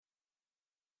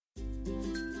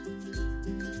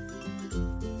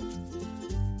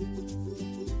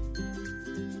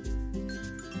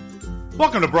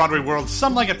Welcome to Broadway World's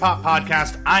Some Like It Pop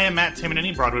podcast. I am Matt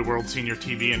Timonini, Broadway World senior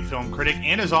TV and film critic,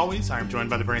 and as always, I am joined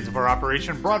by the brains of our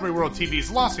operation, Broadway World TV's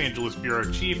Los Angeles Bureau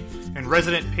Chief and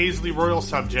resident Paisley Royal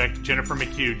subject, Jennifer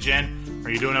McHugh. Jen,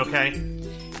 are you doing okay?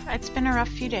 It's been a rough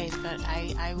few days, but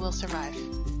I will survive.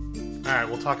 All right,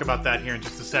 we'll talk about that here in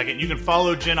just a second. You can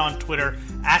follow Jen on Twitter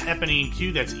at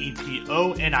EponineQ, that's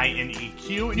EPONINEQ,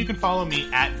 and you can follow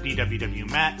me at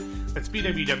BWWMatt. That's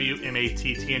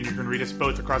BWWMATT, and you can read us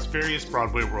both across various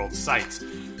Broadway World sites.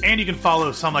 And you can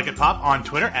follow Some Like It Pop on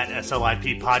Twitter at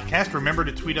SLIP Podcast. Remember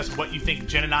to tweet us what you think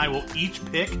Jen and I will each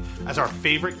pick as our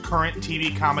favorite current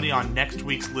TV comedy on next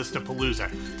week's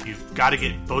List-a-Palooza. You've got to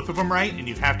get both of them right, and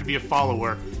you have to be a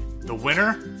follower. The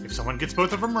winner, if someone gets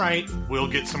both of them right, will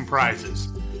get some prizes.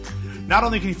 Not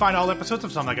only can you find all episodes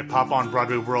of Some Like It Pop on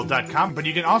BroadwayWorld.com, but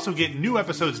you can also get new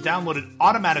episodes downloaded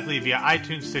automatically via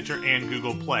iTunes, Stitcher, and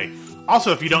Google Play.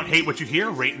 Also, if you don't hate what you hear,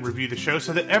 rate and review the show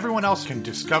so that everyone else can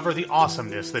discover the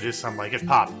awesomeness that is Some Like It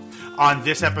Pop. On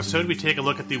this episode, we take a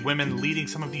look at the women leading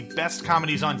some of the best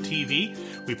comedies on TV.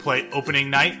 We play Opening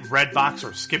Night, Red Box,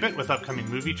 or Skip It with upcoming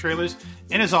movie trailers.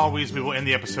 And as always, we will end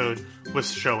the episode with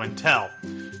Show and Tell.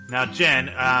 Now, Jen,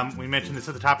 we mentioned this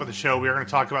at the top of the show. We are going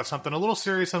to talk about something a little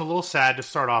serious and a little sad to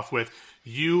start off with.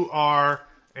 You are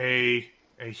a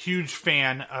huge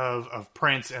fan of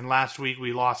Prince, and last week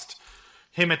we lost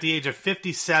him at the age of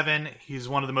 57. He's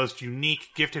one of the most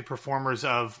unique, gifted performers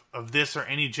of this or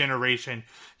any generation.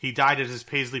 He died at his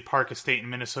Paisley Park estate in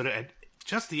Minnesota at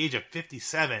just the age of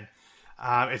 57.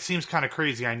 It seems kind of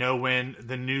crazy. I know when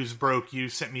the news broke, you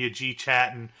sent me a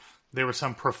G-chat, and there was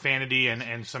some profanity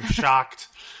and some shocked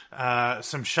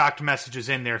messages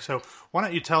in there. So why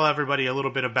don't you tell everybody a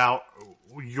little bit about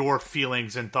your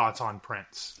feelings and thoughts on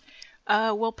Prince?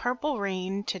 Well, Purple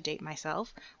Rain, to date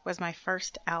myself, was my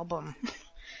first album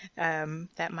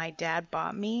that my dad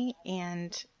bought me,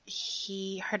 and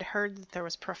he had heard that there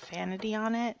was profanity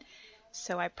on it,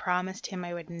 so I promised him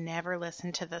I would never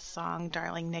listen to the song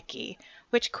Darling Nikki,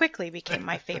 which quickly became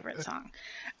my favorite song.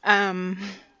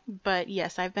 But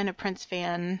yes, I've been a Prince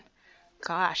fan,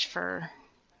 for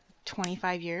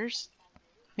 25 years,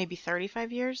 maybe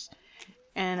 35 years,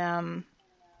 and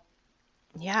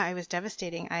yeah, it was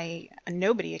devastating.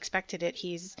 Nobody expected it.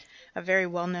 He's a very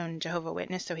well-known Jehovah's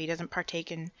Witness, so he doesn't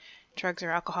partake in drugs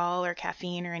or alcohol or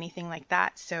caffeine or anything like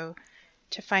that. So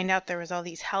to find out there was all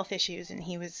these health issues and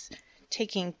he was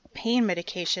taking pain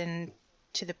medication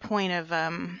to the point of,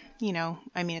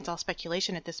 it's all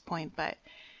speculation at this point, but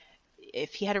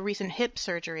if he had a recent hip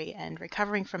surgery, and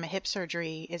recovering from a hip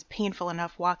surgery is painful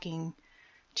enough walking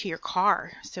to your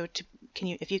car. So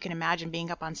if you can imagine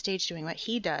being up on stage doing what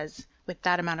he does with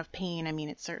that amount of pain,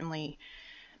 it certainly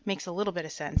makes a little bit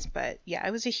of sense. But yeah,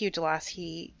 it was a huge loss.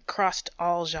 He crossed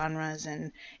all genres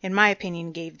and, in my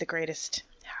opinion, gave the greatest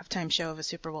halftime show of a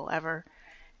Super Bowl ever.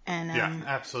 And yeah,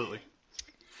 absolutely.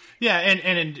 Yeah,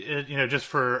 and just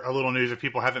for a little news, if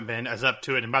people haven't been as up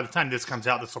to it, and by the time this comes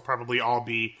out, this will probably all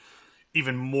be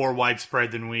even more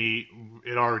widespread than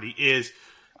it already is.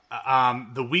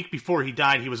 The week before he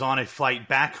died, he was on a flight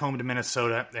back home to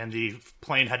Minnesota, and the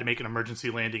plane had to make an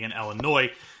emergency landing in Illinois.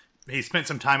 He spent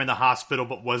some time in the hospital,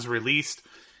 but was released.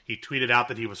 He tweeted out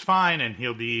that he was fine, and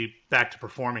he'll be back to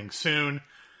performing soon.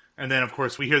 And then, of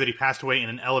course, we hear that he passed away in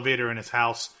an elevator in his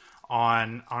house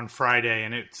on Friday,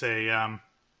 and it's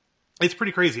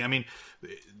pretty crazy.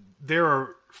 There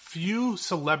are few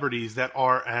celebrities that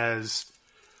are as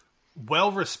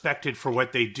well respected for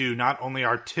what they do, not only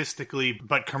artistically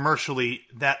but commercially,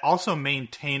 that also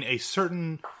maintain a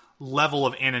certain level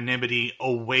of anonymity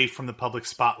away from the public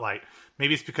spotlight.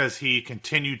 Maybe it's because he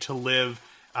continued to live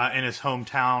in his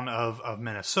hometown of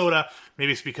Minnesota.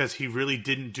 Maybe it's because he really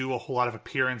didn't do a whole lot of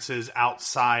appearances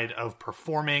outside of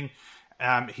performing.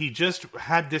 He just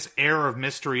had this air of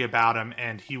mystery about him,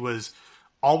 and he was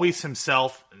always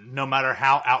himself, no matter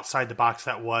how outside the box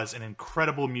that was. An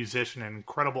incredible musician, an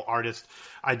incredible artist.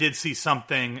 I did see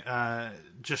something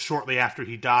just shortly after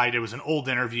he died. It was an old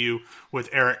interview with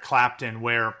Eric Clapton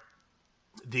where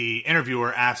the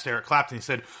interviewer asked Eric Clapton, he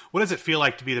said, "What does it feel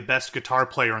like to be the best guitar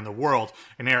player in the world?"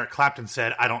 And Eric Clapton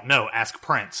said, "I don't know, ask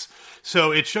Prince."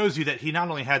 So it shows you that he not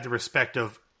only had the respect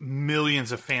of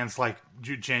millions of fans like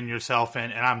Jen, yourself,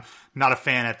 and I'm not a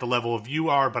fan at the level of you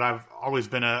are, but I've always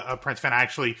been a Prince fan. I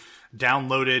actually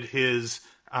downloaded his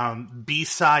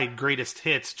B-side greatest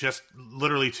hits just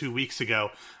literally 2 weeks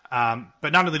ago.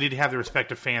 But not only did he have the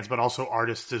respect of fans, but also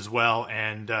artists as well.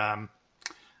 And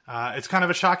it's kind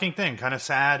of a shocking thing, kind of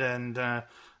sad. And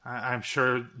I'm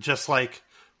sure just like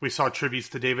we saw tributes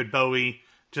to David Bowie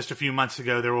just a few months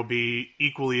ago, there will be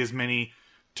equally as many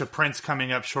to Prince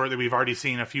coming up shortly. We've already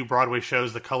seen a few Broadway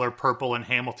shows, The Color Purple and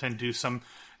Hamilton, do some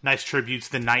nice tributes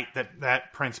the night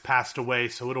that Prince passed away.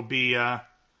 So it'll be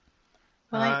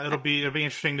it'll be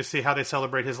interesting to see how they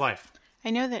celebrate his life. I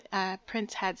know that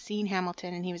Prince had seen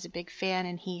Hamilton and he was a big fan,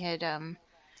 and he had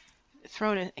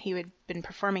he had been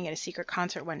performing at a secret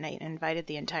concert one night and invited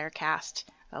the entire cast.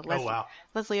 Wow.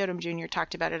 Leslie Odom Jr.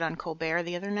 talked about it on Colbert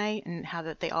the other night, and how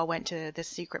that they all went to this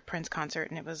secret Prince concert,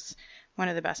 and it was one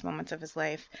of the best moments of his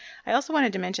life. I also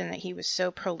wanted to mention that he was so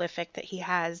prolific that he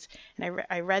has, and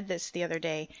I read this the other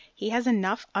day, he has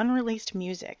enough unreleased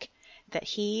music that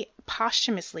he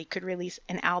posthumously could release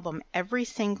an album every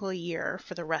single year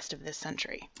for the rest of this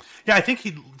century. Yeah, I think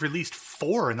he released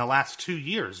 4 in the last 2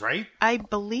 years, right? I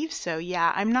believe so,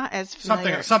 yeah. I'm not as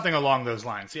familiar. Something along those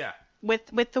lines, yeah.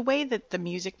 With the way that the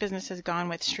music business has gone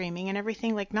with streaming and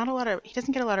everything, like he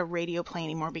doesn't get a lot of radio play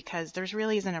anymore because there's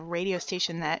really isn't a radio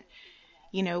station that,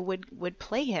 would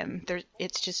play him.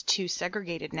 It's just too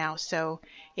segregated now. So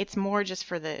it's more just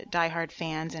for the diehard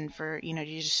fans and for, you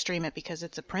just stream it because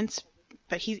it's a Prince.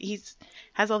 But he's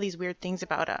has all these weird things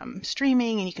about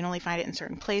streaming, and you can only find it in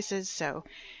certain places. So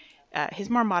his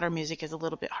more modern music is a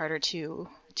little bit harder to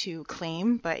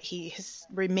claim, but he has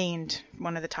remained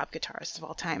one of the top guitarists of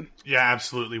all time. Yeah,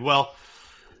 absolutely. Well,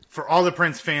 for all the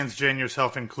Prince fans, Jen,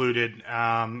 yourself included,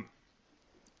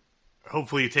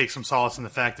 hopefully you take some solace in the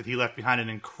fact that he left behind an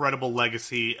incredible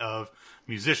legacy of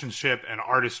musicianship and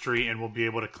artistry, and will be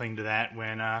able to cling to that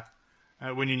when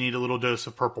you need a little dose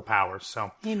of purple power.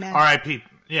 So, Amen.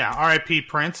 R.I.P.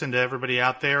 Prince, and to everybody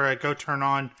out there, go turn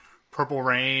on Purple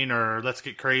Rain or Let's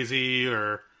Get Crazy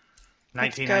or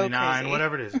 1999,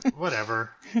 whatever it is,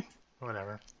 whatever.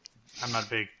 I'm not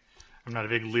a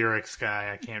big lyrics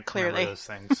guy. I can't remember those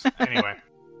things. Anyway.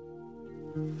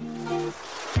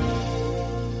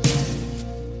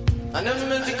 I never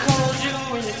meant to call you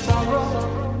in your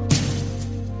sorrow.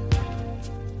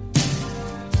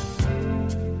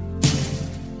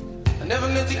 I never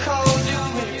meant to call you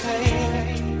in your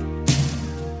pain.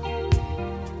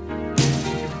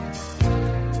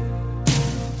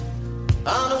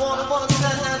 I'm the one who wants to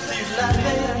have you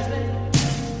laughing.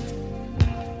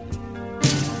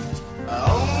 I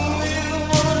only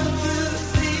want to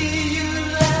see you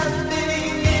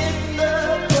laughing in the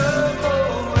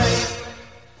purple rain.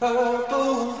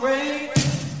 Purple rain,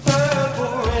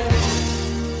 purple rain.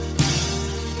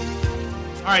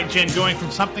 All right, Jen, going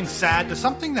from something sad to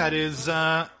something that is,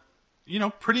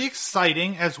 pretty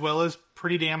exciting as well as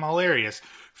pretty damn hilarious.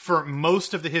 For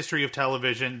most of the history of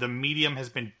television, the medium has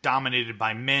been dominated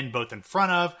by men, both in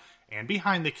front of and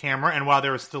behind the camera. And while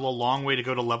there is still a long way to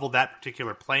go to level that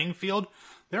particular playing field,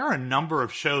 there are a number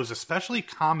of shows, especially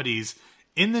comedies,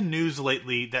 in the news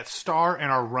lately that star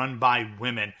and are run by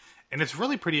women. And it's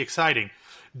really pretty exciting.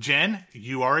 Jen,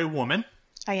 you are a woman.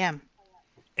 I am.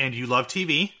 And you love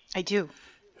TV. I do.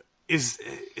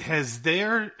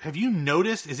 Have you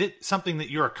noticed, is it something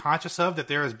that you are conscious of, that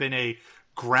there has been a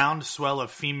groundswell of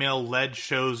female-led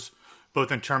shows,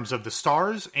 both in terms of the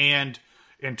stars and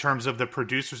in terms of the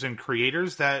producers and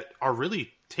creators, that are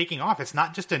really taking off? It's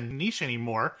not just a niche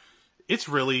anymore. It's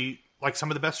really like some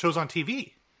of the best shows on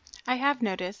TV. I have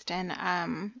noticed, and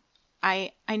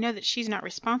I know that she's not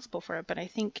responsible for it, but I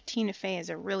think Tina Fey is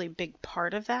a really big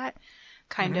part of that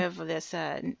kind of this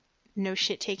no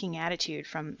shit taking attitude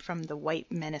from the white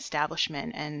men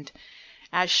establishment. And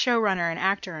as showrunner and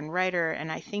actor and writer,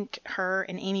 and I think her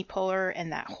and Amy Poehler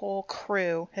and that whole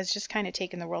crew has just kind of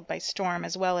taken the world by storm,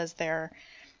 as well as their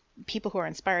people who are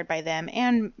inspired by them,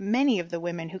 and many of the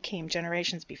women who came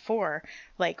generations before,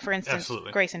 like for instance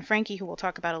Absolutely. Grace and Frankie, who we'll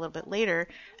talk about a little bit later.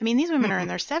 I mean, these women are in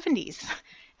their 70s,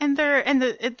 and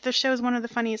the show is one of the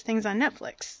funniest things on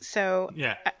Netflix. So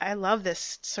yeah, I love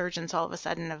this surgence all of a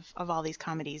sudden of all these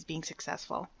comedies being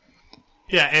successful.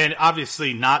 Yeah, and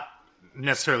obviously not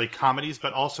necessarily comedies,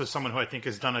 but also someone who I think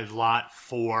has done a lot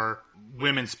for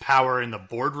women's power in the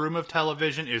boardroom of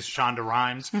television is Shonda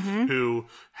Rhimes, who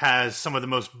has some of the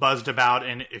most buzzed about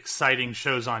and exciting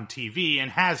shows on TV, and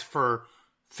has for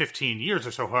 15 years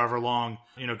or so, however long,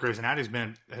 Grey's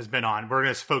Anatomy has been on. We're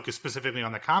going to focus specifically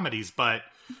on the comedies, but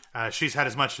she's had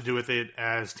as much to do with it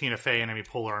as Tina Fey and Amy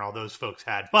Poehler and all those folks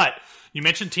had. But you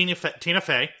mentioned Tina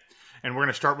Fey, and we're going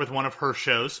to start with one of her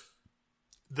shows.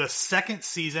 The second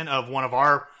season of one of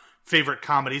our favorite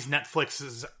comedies,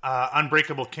 Netflix's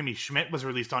Unbreakable Kimmy Schmidt, was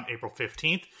released on April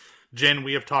 15th. Jen,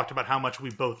 we have talked about how much we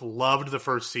both loved the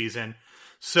first season.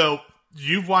 So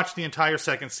you've watched the entire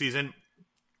second season.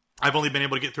 I've only been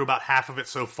able to get through about half of it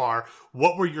so far.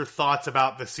 What were your thoughts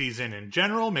about the season in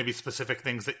general? Maybe specific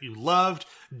things that you loved?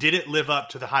 Did it live up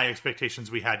to the high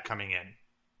expectations we had coming in?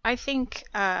 I think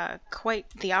quite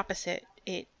the opposite.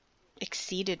 it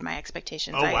exceeded my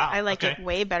expectations. Oh, wow. I like Okay. it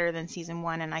way better than season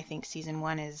 1, and I think season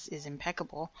 1 is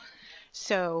impeccable.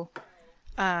 So,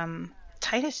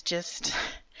 Titus just...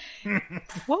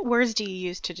 What words do you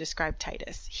use to describe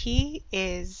Titus? He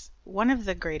is one of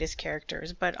the greatest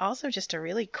characters, but also just a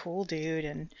really cool dude,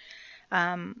 and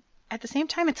at the same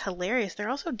time, it's hilarious. They're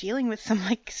also dealing with some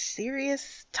like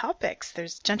serious topics.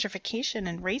 There's gentrification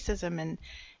and racism, and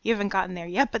you haven't gotten there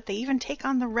yet, but they even take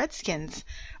on the Redskins.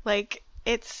 Like,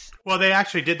 it's... Well, they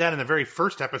actually did that in the very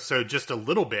first episode just a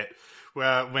little bit,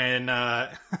 when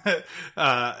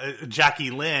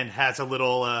Jackie Lynn has a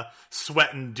little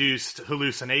sweat-induced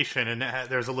hallucination, and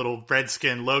there's a little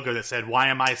Redskin logo that said, "Why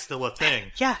am I still a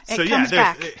thing?" Yeah, it comes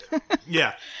back.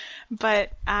 Yeah.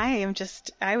 But I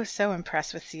was so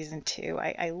impressed with season 2.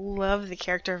 I love the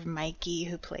character of Mikey,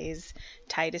 who plays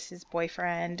Titus's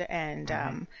boyfriend,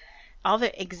 and all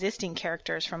the existing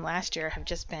characters from last year have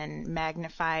just been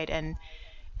magnified, and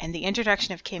the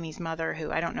introduction of Kimmy's mother, who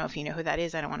I don't know if you know who that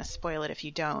is. I don't want to spoil it if you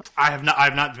don't. I've not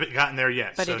gotten there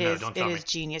yet. But so it is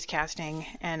genius casting,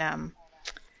 and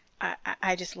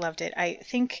I just loved it. I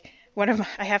think if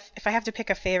I have to pick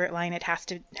a favorite line, it has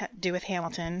to do with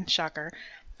Hamilton. Shocker.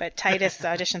 But Titus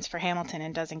auditions for Hamilton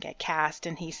and doesn't get cast,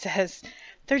 and he says,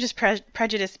 "They're just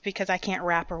prejudiced because I can't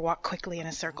rap or walk quickly in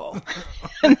a circle."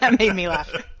 And that made me laugh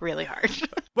really hard.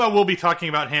 Well, we'll be talking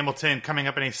about Hamilton coming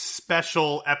up in a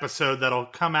special episode that'll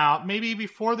come out maybe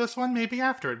before this one, maybe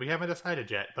after it. We haven't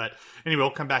decided yet. But anyway, we'll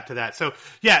come back to that. So,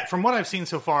 yeah, from what I've seen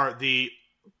so far,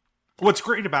 what's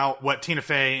great about what Tina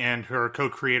Fey and her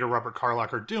co-creator Robert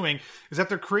Carlock are doing is that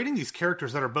they're creating these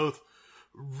characters that are both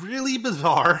really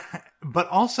bizarre, but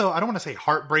also, I don't want to say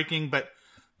heartbreaking, but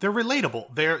they're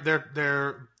relatable.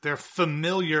 They're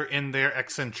familiar in their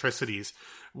eccentricities.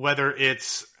 Whether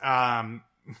it's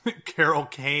Carol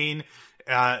Kane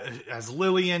as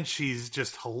Lillian, she's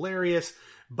just hilarious,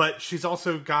 but she's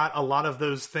also got a lot of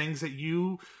those things that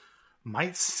you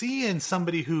might see in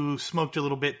somebody who smoked a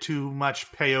little bit too much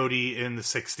peyote in the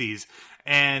 60s.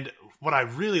 And what I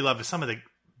really love is some of the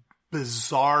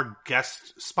bizarre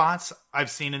guest spots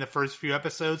I've seen in the first few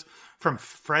episodes, from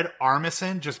Fred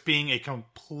Armisen just being a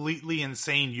completely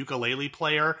insane ukulele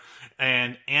player,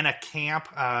 and Anna Camp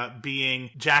being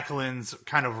Jacqueline's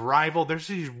kind of rival. There's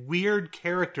these weird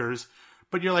characters,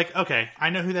 but you're like, okay, I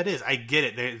know who that is. I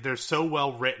get it. They're so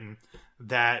well written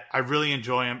that I really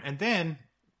enjoy them. And then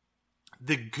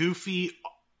the goofy,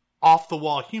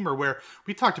 off-the-wall humor, where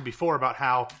we talked before about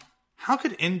how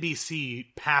could NBC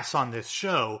pass on this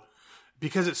show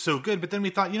because it's so good, but then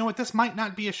we thought, you know what, this might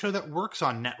not be a show that works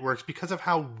on networks because of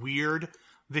how weird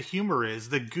the humor is.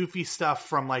 The goofy stuff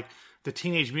from, like, the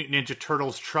Teenage Mutant Ninja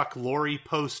Turtles Truck Lorry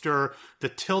poster, the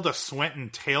Tilda Swinton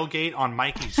tailgate on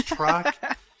Mikey's truck.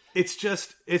 It's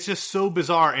just so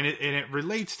bizarre, and it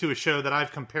relates to a show that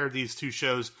I've compared these two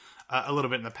shows a little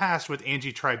bit in the past with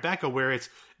Angie Tribeca, where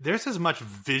there's as much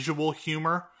visual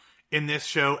humor in this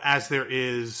show as there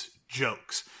is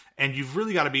jokes. And you've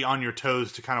really got to be on your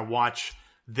toes to kind of watch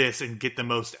this and get the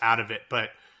most out of it. But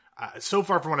so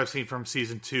far from what I've seen from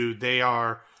season 2, they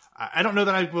are... I don't know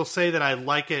that I will say that I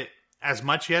like it as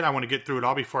much yet. I want to get through it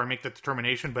all before I make that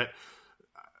determination. But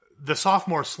the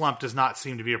sophomore slump does not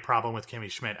seem to be a problem with Kimmy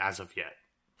Schmidt as of yet.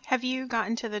 Have you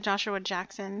gotten to the Joshua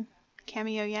Jackson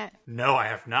cameo yet? No, I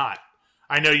have not.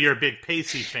 I know you're a big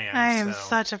Pacey fan. I am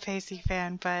such a Pacey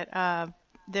fan, but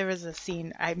there was a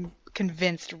scene I'm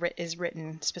convinced is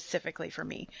written specifically for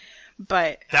me.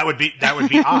 But that would be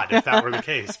odd if that were the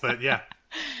case. But yeah.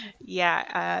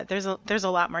 Yeah, there's a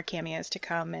lot more cameos to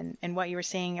come, and what you were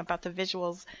saying about the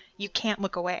visuals, you can't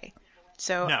look away.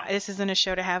 So no. This isn't a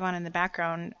show to have on in the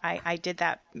background. I did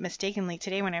that mistakenly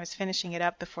today when I was finishing it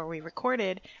up before we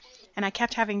recorded, and I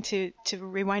kept having to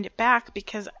rewind it back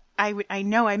because I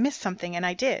know I missed something, and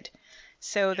I did.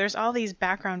 So there's all these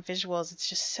background visuals. It's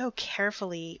just so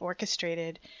carefully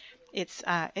orchestrated.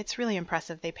 It's really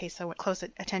impressive. They pay so close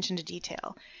attention to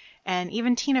detail, and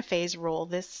even Tina Fey's role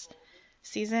this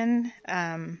season,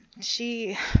 I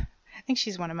think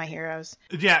she's one of my heroes.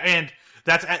 Yeah, and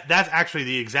that's actually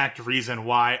the exact reason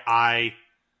why I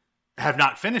have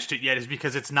not finished it yet, is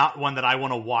because it's not one that I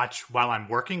want to watch while I'm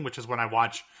working, which is when I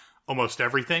watch almost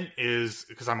everything, is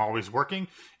because I'm always working.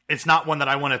 It's not one that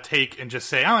I want to take and just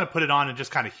say, I'm going to put it on and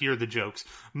just kind of hear the jokes.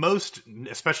 Most,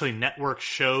 especially network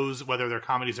shows, whether they're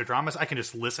comedies or dramas, I can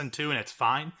just listen to and it's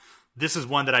fine. This is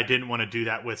one that I didn't want to do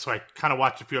that with, so I kind of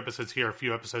watched a few episodes here, a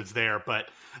few episodes there, but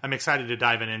I'm excited to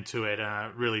dive into it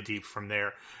really deep from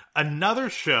there. Another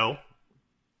show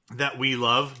that we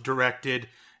love, directed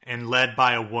and led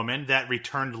by a woman, that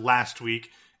returned last week,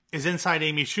 is Inside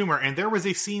Amy Schumer, and there was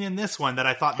a scene in this one that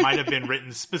I thought might have been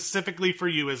written specifically for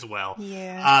you as well.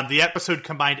 Yeah. The episode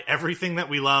combined everything that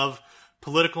we love,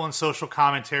 political and social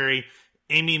commentary,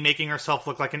 Amy making herself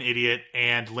look like an idiot,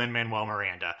 and Lin-Manuel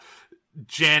Miranda.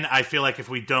 Jen, I feel like if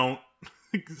we don't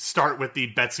start with the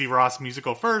Betsy Ross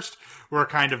musical first, we're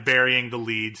kind of burying the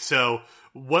lead. So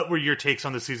what were your takes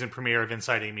on the season premiere of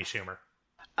Inside Amy Schumer?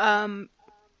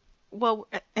 Well,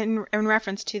 in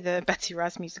reference to the Betsy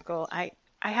Ross musical, I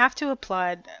have to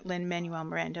applaud Lin-Manuel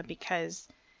Miranda because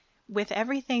with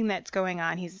everything that's going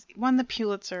on, he's won the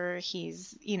Pulitzer,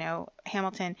 he's,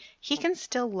 Hamilton, he can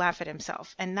still laugh at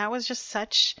himself. And that was just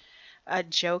such a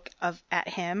joke at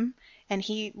him. And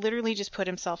he literally just put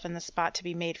himself in the spot to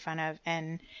be made fun of.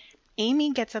 And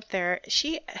Amy gets up there.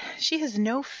 She has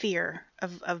no fear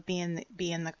of being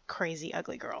the crazy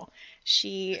ugly girl.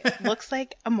 She looks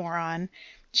like a moron.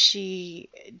 She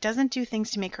doesn't do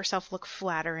things to make herself look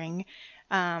flattering.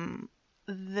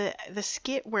 The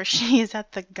skit where she is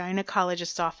at the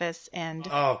gynecologist's office and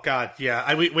oh god,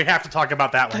 yeah, we have to talk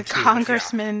about that one the too.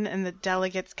 Congressman and the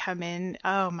delegates come in.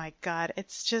 Oh my god,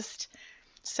 it's just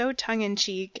so tongue in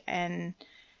cheek, and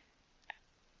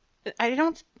I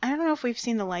don't know if we've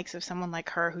seen the likes of someone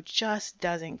like her who just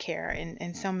doesn't care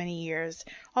in so many years,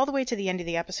 all the way to the end of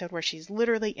the episode where she's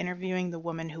literally interviewing the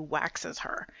woman who waxes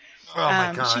her. Oh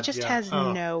my God, she just has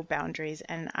no boundaries,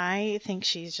 and I think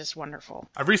she's just wonderful.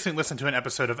 I've recently listened to an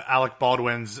episode of Alec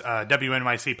Baldwin's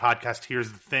WNYC podcast,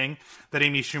 Here's the Thing, that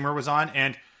Amy Schumer was on,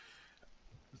 and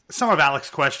some of Alec's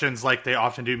questions, like they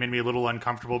often do, made me a little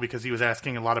uncomfortable because he was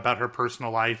asking a lot about her personal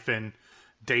life and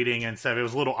dating and stuff. It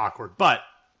was a little awkward, but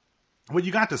what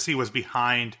you got to see was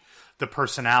behind the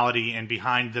personality and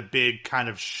behind the big kind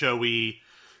of showy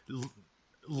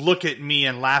look at me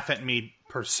and laugh at me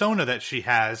persona that she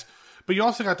has, but you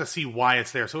also got to see why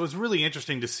it's there. So it was really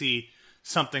interesting to see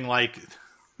something like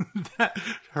that,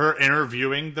 her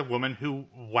interviewing the woman who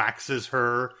waxes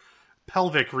her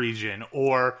pelvic region,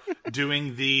 or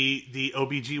doing the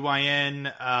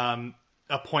OBGYN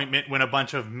appointment when a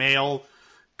bunch of male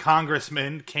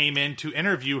congressmen came in to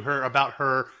interview her about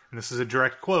her, and this is a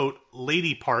direct quote,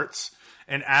 lady parts,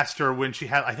 and asked her when she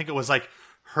had, I think it was like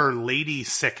her lady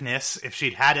sickness, if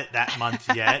she'd had it that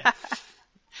month yet.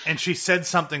 And she said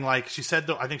something like,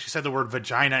 I think she said the word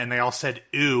vagina, and they all said,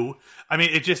 ooh. I mean,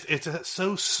 it's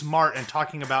so smart, and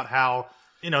talking about how,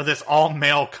 this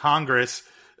all-male Congress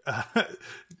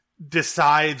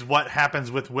decides what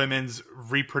happens with women's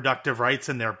reproductive rights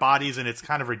in their bodies, and it's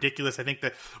kind of ridiculous. I think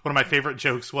that one of my favorite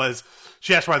jokes was,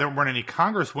 she asked why there weren't any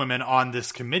congresswomen on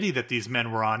this committee that these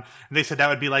men were on, and they said that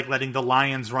would be like letting the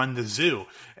lions run the zoo.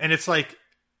 And it's like,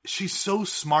 she's so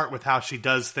smart with how she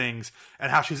does things,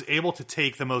 and how she's able to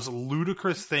take the most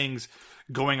ludicrous things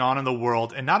going on in the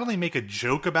world and not only make a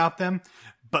joke about them,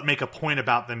 but make a point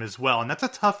about them as well. And that's a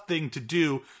tough thing to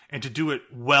do, and to do it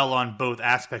well on both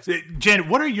aspects. Jen,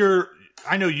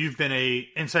 I know you've been a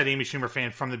Inside Amy Schumer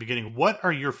fan from the beginning. What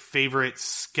are your favorite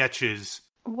sketches?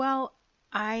 Well,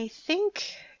 I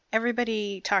think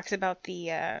everybody talks about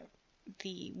the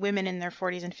women in their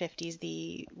 40s and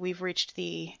 50s. We've reached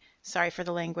the, sorry for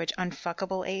the language,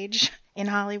 unfuckable age in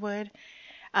Hollywood.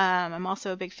 I'm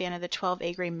also a big fan of the 12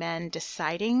 Angry Men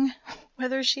deciding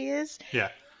whether she is. Yeah.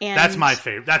 And that's my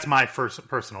favorite. That's my first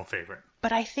personal favorite.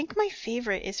 But I think my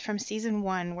favorite is from season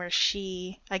 1, where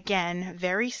she, again,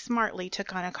 very smartly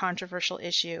took on a controversial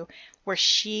issue where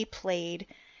she played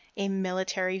a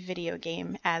military video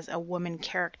game as a woman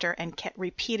character and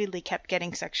repeatedly kept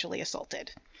getting sexually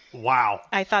assaulted. Wow.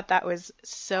 I thought that was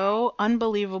so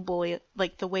unbelievable,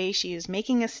 like the way she was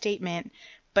making a statement,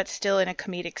 but still in a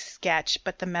comedic sketch,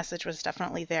 but the message was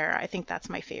definitely there. I think that's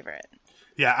my favorite.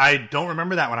 Yeah, I don't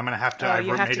remember that one. I'm going to have to, I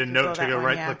made a note to go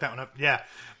look that one up. Yeah.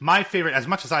 My favorite, as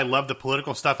much as I love the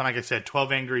political stuff, and like I said,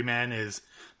 12 Angry Men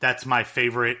that's my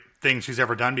favorite thing she's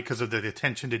ever done because of the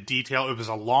attention to detail. It was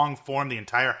a long form, the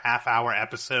entire half-hour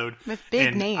episode. With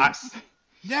big names.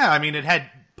 It had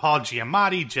Paul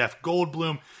Giamatti, Jeff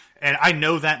Goldblum, and I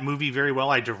know that movie very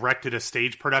well. I directed a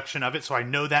stage production of it, so I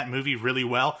know that movie really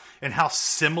well, and how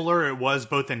similar it was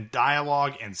both in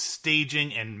dialogue and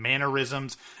staging and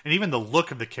mannerisms, and even the look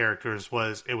of the characters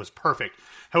was perfect.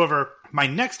 However, my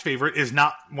next favorite is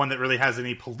not one that really has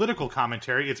any political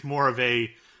commentary. It's more of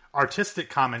a artistic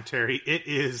commentary. It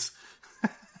is...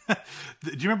 Do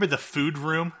you remember The Food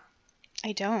Room?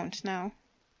 I don't, no.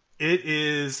 It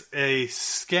is a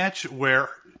sketch where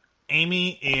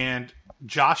Amy and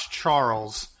Josh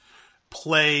Charles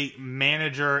play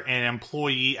manager and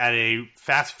employee at a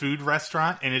fast food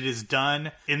restaurant, and it is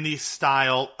done in the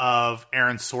style of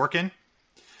Aaron Sorkin.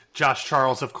 Josh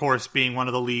Charles, of course, being one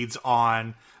of the leads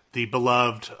on the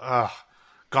beloved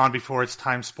Gone Before It's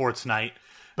Time Sports Night.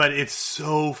 But it's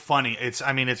so funny. It's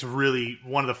really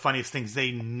one of the funniest things.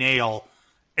 They nail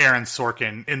Aaron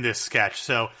Sorkin in this sketch.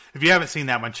 So if you haven't seen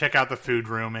that one, check out The Food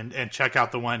Room and check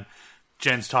out the one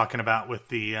Jen's talking about with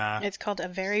the... It's called A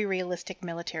Very Realistic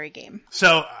Military Game.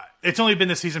 So it's only been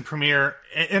the season premiere.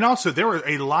 And also there were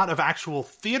a lot of actual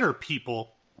theater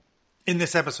people in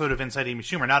this episode of Inside Amy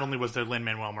Schumer. Not only was there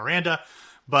Lin-Manuel Miranda,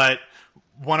 but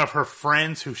one of her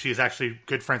friends, who she is actually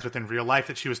good friends with in real life,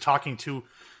 that she was talking to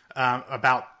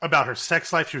about her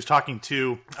sex life. She was talking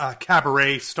to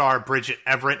cabaret star Bridget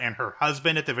Everett and her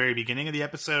husband at the very beginning of the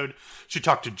episode. She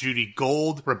talked to Judy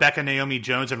Gold, Rebecca Naomi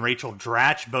Jones, and Rachel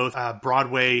Dratch, both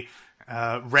Broadway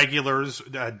regulars,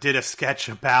 did a sketch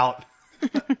about...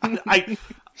 I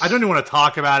don't even want to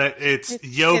talk about it. It's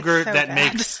yogurt so that bad.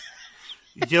 makes...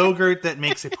 Yogurt that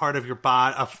makes a part of your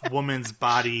body, a woman's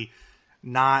body,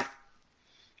 not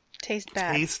Taste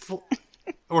bad. tasteful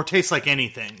or taste like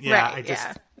anything. Yeah, right,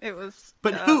 yeah. It was...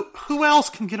 But who else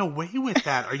can get away with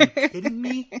that? Are you kidding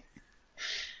me?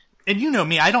 And you know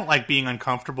me, I don't like being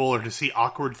uncomfortable or to see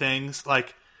awkward things.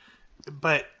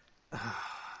 But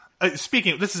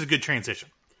speaking, this is a good transition.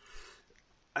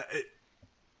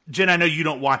 Jen, I know you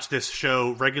don't watch this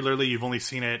show regularly. You've only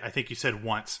seen it, I think you said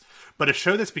once. But a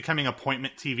show that's becoming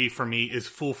appointment TV for me is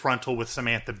Full Frontal with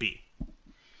Samantha Bee.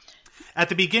 At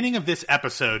the beginning of this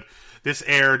episode, this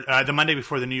aired the Monday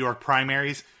before the New York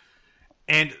primaries,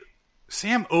 and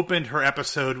Sam opened her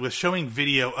episode with showing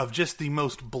video of just the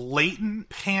most blatant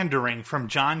pandering from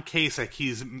John Kasich.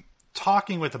 He's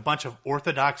talking with a bunch of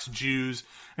Orthodox Jews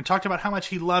and talked about how much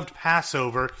he loved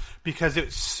Passover because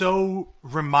it so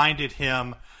reminded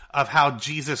him of how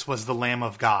Jesus was the Lamb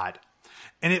of God.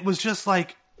 And it was just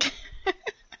like,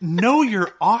 know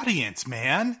your audience,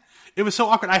 man. It was so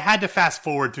awkward. I had to fast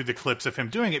forward through the clips of him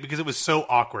doing it because it was so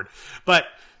awkward. But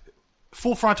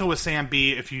Full Frontal with Sam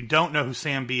Bee. If you don't know who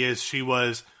Sam Bee is, she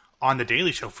was on The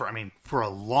Daily Show for a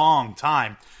long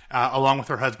time, along with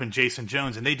her husband, Jason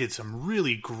Jones, and they did some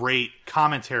really great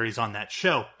commentaries on that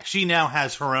show. She now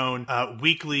has her own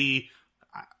weekly,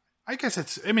 I guess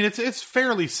it's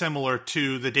fairly similar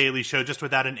to The Daily Show, just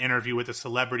without an interview with a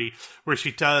celebrity, where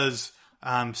she does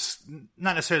not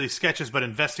necessarily sketches, but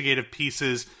investigative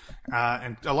pieces,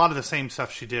 and a lot of the same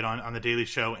stuff she did on The Daily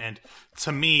Show. And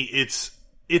to me, it's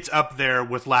up there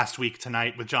with Last Week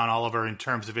Tonight with John Oliver in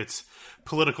terms of its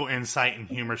political insight and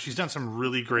humor. She's done some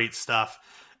really great stuff.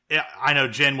 I know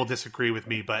Jen will disagree with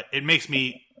me, but it makes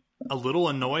me a little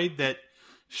annoyed that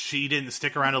she didn't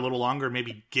stick around a little longer,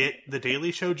 maybe get the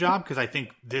Daily Show job, because I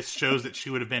think this shows that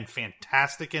she would have been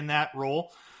fantastic in that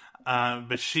role.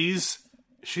 But she's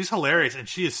hilarious, and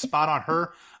she is spot on.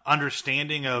 Her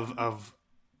understanding of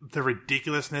the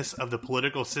ridiculousness of the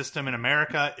political system in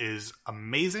America is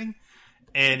amazing.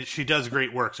 And she does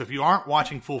great work. So if you aren't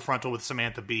watching Full Frontal with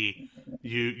Samantha Bee,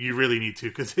 you really need to,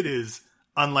 because it is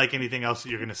unlike anything else that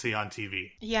you're going to see on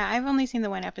TV. Yeah, I've only seen the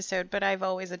one episode, but I've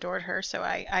always adored her, so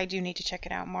I do need to check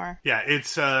it out more. Yeah,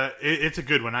 it's a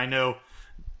good one. I know,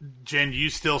 Jen, you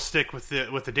still stick with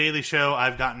the Daily Show.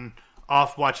 I've gotten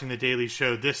off watching the Daily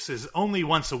Show. This is only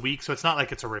once a week, so it's not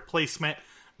like it's a replacement,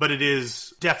 but it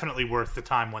is definitely worth the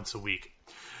time once a week.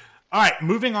 All right,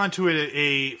 moving on to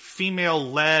a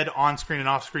female-led on-screen and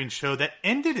off-screen show that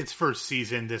ended its first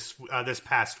season this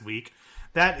past week.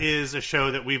 That is a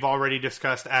show that we've already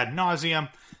discussed ad nauseum.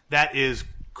 That is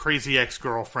Crazy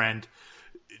Ex-Girlfriend.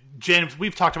 Jen,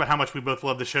 we've talked about how much we both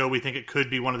love the show. We think it could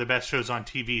be one of the best shows on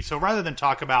TV. So rather than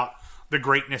talk about the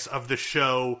greatness of the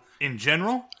show in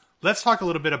general, let's talk a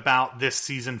little bit about this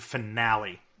season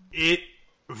finale. It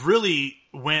really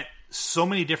went so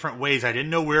many different ways. I didn't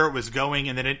know where it was going,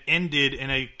 and then it ended in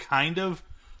a kind of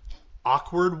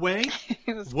awkward way.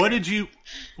 What did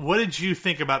you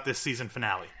think about this season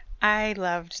finale? I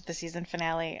loved the season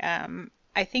finale.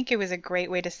 I think it was a great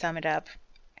way to sum it up.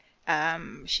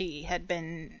 She had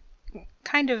been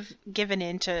kind of given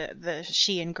into the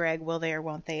she and Greg will they or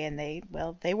won't they, and they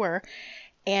were.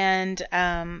 And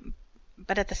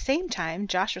but at the same time,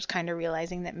 Josh was kind of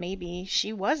realizing that maybe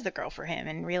she was the girl for him,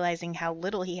 and realizing how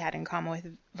little he had in common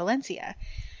with Valencia.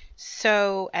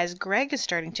 So as Greg is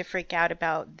starting to freak out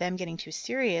about them getting too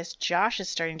serious, Josh is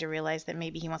starting to realize that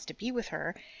maybe he wants to be with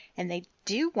her, and they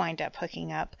do wind up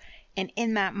hooking up. And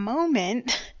in that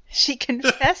moment, she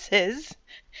confesses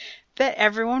that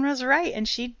everyone was right, and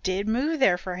she did move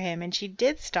there for him, and she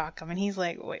did stalk him, and he's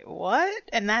like, wait, what?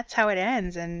 And that's how it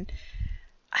ends. And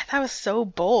I thought it was so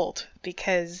bold,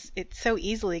 because it so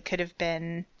easily could have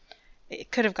gone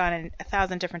in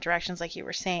 1,000 different directions, like you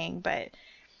were saying, but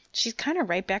she's kind of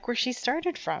right back where she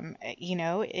started from. You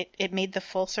know, it made the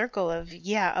full circle of,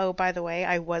 yeah, oh, by the way,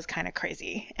 I was kind of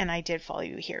crazy and I did follow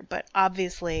you here. But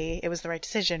obviously it was the right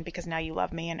decision because now you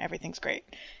love me and everything's great.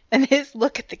 And his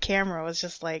look at the camera was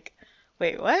just like,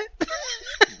 wait, what?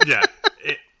 Yeah,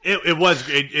 it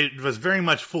was very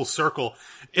much full circle,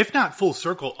 if not full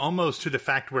circle, almost to the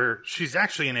fact where she's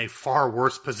actually in a far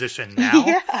worse position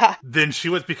now than she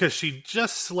was because she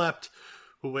just slept.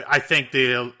 I think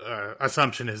the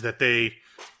assumption is that they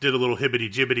did a little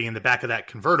hibbity-jibbity in the back of that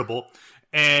convertible,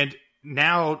 and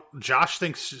now Josh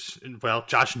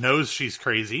Josh knows she's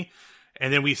crazy,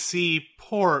 and then we see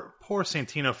poor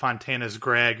Santino Fontana's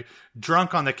Greg,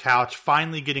 drunk on the couch,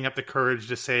 finally getting up the courage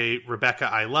to say, Rebecca,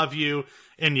 I love you,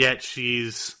 and yet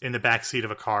she's in the backseat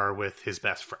of a car with his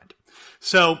best friend.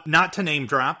 So, not to name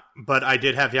drop, but I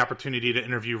did have the opportunity to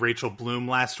interview Rachel Bloom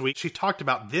last week. She talked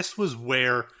about this was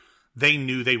where they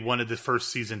knew they wanted the first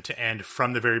season to end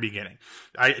from the very beginning.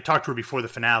 I talked to her before the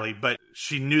finale, but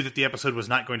she knew that the episode was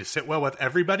not going to sit well with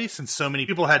everybody since so many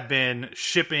people had been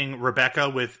shipping Rebecca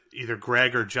with either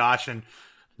Greg or Josh, and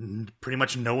pretty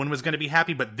much no one was going to be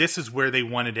happy, but this is where they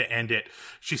wanted to end it.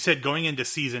 She said going into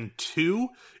season 2,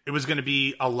 it was going to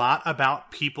be a lot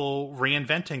about people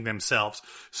reinventing themselves.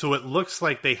 So it looks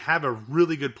like they have a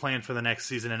really good plan for the next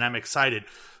season, and I'm excited.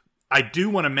 I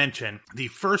do want to mention the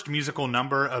first musical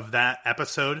number of that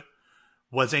episode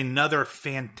was another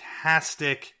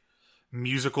fantastic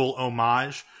musical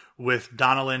homage with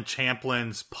Donalyn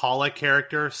Champlin's Paula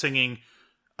character singing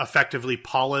effectively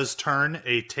Paula's Turn,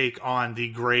 a take on the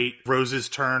great Rose's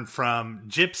Turn from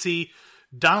Gypsy.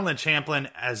 Donalyn Champlin,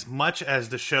 as much as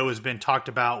the show has been talked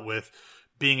about with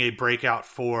being a breakout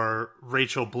for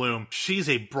Rachel Bloom, she's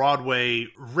a Broadway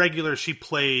regular. She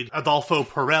played Adolfo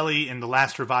Pirelli in the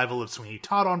last revival of Sweeney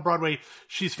Todd on Broadway.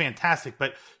 She's fantastic,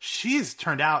 but she's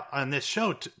turned out on this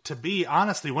show to be,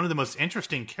 honestly, one of the most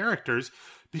interesting characters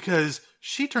because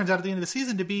she turns out at the end of the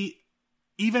season to be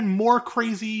even more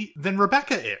crazy than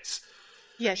Rebecca is.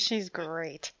 Yeah, she's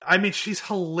great. I mean, she's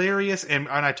hilarious. And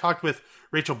I talked with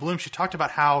Rachel Bloom. She talked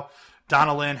about how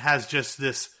Donalyn has just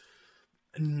this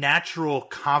natural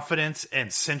confidence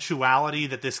and sensuality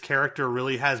that this character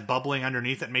really has bubbling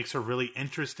underneath that makes her really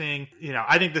interesting. You know,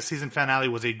 I think the season finale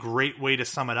was a great way to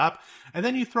sum it up. And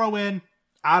then you throw in,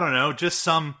 I don't know, just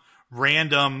some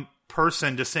random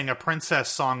person to sing a princess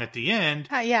song at the end.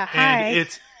 Yeah, and hi.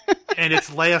 it's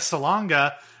Lea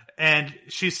Salonga, and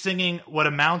she's singing what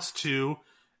amounts to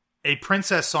a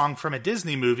princess song from a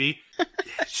Disney movie.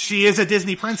 She is a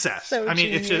Disney princess. So I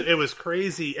mean, genius. it was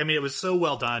crazy. I mean, it was so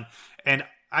well done. And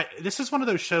this is one of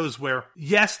those shows where,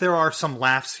 yes, there are some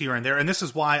laughs here and there. And this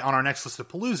is why on our next list of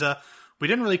Palooza, we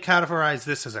didn't really categorize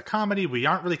this as a comedy. We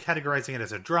aren't really categorizing it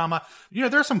as a drama. You know,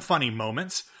 there are some funny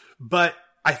moments, but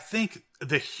I think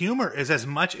the humor is as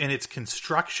much in its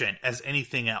construction as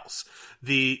anything else.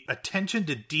 The attention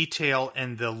to detail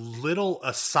and the little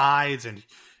asides and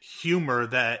humor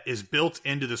that is built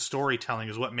into the storytelling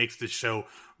is what makes this show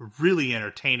really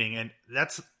entertaining. And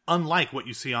that's unlike what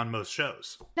you see on most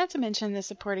shows. Not to mention the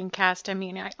supporting cast. I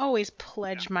mean, I always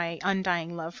pledge my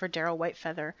undying love for Daryl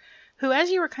Whitefeather, who, as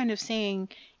you were kind of saying,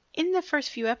 in the first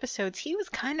few episodes, he was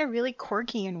kind of really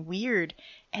quirky and weird.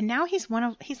 And now he's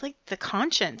like the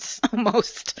conscience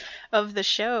almost of the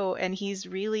show. And he's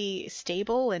really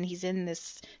stable and he's in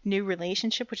this new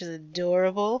relationship, which is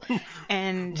adorable.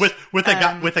 And with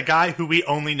a guy who we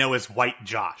only know as White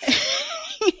Josh.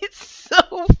 It's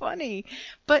so funny.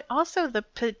 But also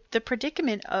the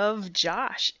predicament of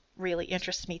Josh really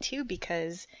interests me too,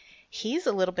 because he's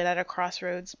a little bit at a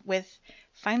crossroads with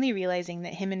finally realizing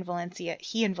that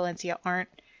he and Valencia aren't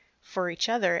for each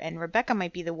other, and Rebecca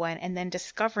might be the one, and then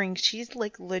discovering she's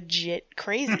like legit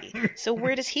crazy. So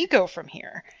where does he go from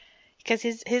here? Because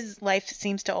his life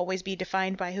seems to always be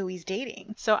defined by who he's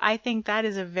dating. So I think that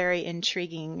is a very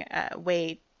intriguing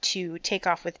way to take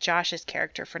off with Josh's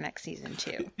character for next season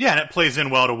too. Yeah, and it plays in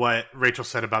well to what Rachel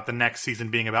said about the next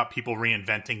season being about people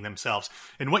reinventing themselves.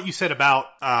 And what you said about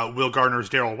Will Gardner's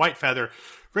Daryl Whitefeather,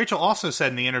 Rachel also said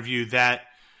in the interview that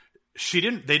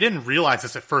they didn't realize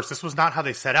this at first. This was not how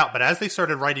they set out. But as they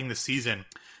started writing the season,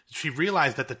 she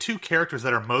realized that the two characters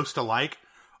that are most alike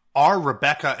are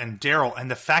Rebecca and Daryl. And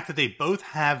the fact that they both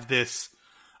have this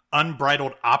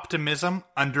unbridled optimism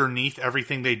underneath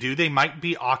everything they do. They might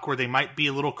be awkward, they might be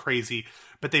a little crazy,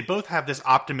 but they both have this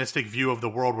optimistic view of the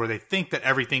world where they think that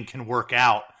everything can work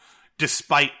out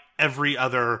despite every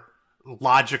other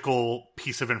logical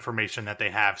piece of information that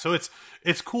they have. So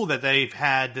it's cool that they've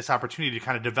had this opportunity to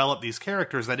kind of develop these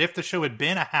characters that if the show had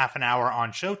been a half an hour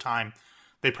on Showtime,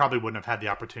 they probably wouldn't have had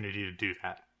the opportunity to do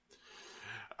that.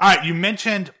 All right, you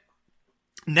mentioned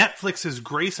Netflix's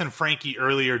Grace and Frankie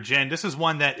earlier. Jen, this is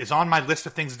one that is on my list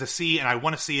of things to see, and I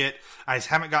want to see it. I just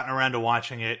haven't gotten around to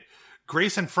watching it.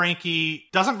 Grace and Frankie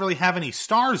doesn't really have any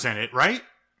stars in it, right?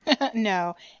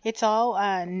 No, it's all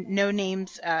no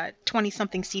names,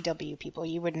 20-something CW people.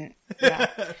 You wouldn't.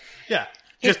 Yeah, Yeah,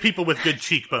 just people with good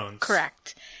cheekbones.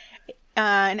 correct.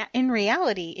 And in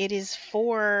reality, it is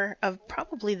four of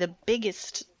probably the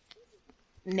biggest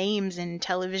names in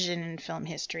television and film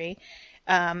history,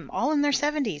 all in their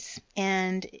 70s,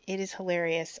 and it is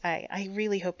hilarious. I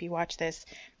really hope you watch this.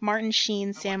 Martin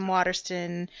Sheen, Sam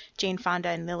Waterston, Jane Fonda,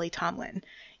 and Lily Tomlin.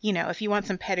 You know, if you want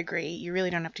some pedigree, you really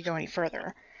don't have to go any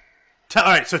further. All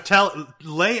right, so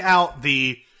lay out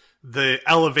the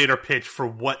elevator pitch for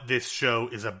what this show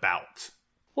is about.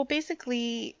 Well,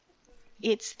 basically,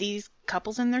 it's these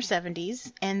couples in their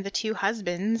 70s, and the two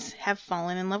husbands have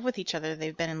fallen in love with each other.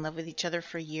 They've been in love with each other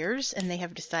for years, and they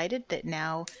have decided that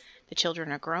now the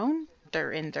children are grown,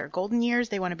 they're in their golden years,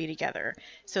 they want to be together.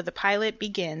 So the pilot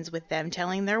begins with them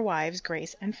telling their wives,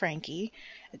 Grace and Frankie,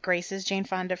 Grace is Jane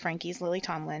Fonda, Frankie's Lily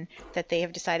Tomlin, that they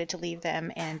have decided to leave them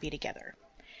and be together.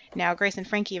 Now, Grace and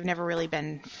Frankie have never really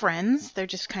been friends. They're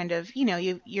just kind of, you know,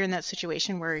 you're in that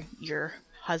situation where your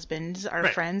husbands are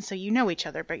Right. friends, so you know each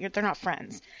other, but they're not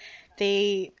friends.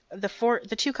 The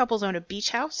two couples own a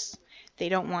beach house. They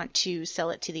don't want to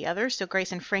sell it to the other, so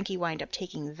Grace and Frankie wind up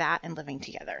taking that and living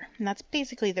together. And that's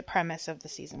basically the premise of the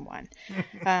season one.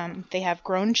 They have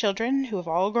grown children who have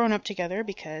all grown up together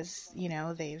because, you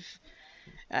know, they've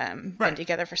been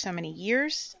together for so many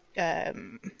years.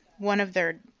 One of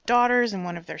their daughters and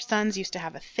one of their sons used to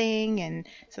have a thing, and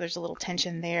so there's a little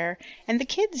tension there. And the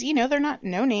kids, you know, they're not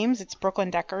no names. It's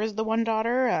Brooklyn Decker is the one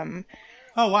daughter.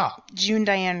 Oh, wow. June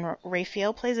Diane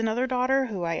Raphael plays another daughter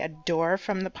who I adore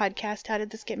from the podcast How Did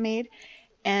This Get Made?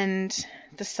 And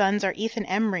the sons are Ethan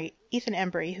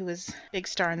Embry, who was a big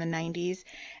star in the 90s,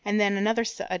 and then another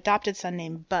adopted son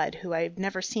named Bud, who I've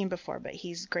never seen before, but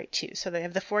he's great too. So they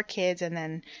have the 4 kids and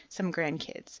then some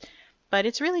grandkids. But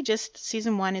it's really just,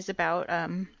 season 1 is about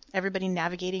everybody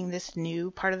navigating this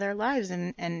new part of their lives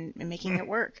and making it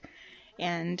work.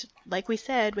 And like we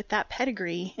said, with that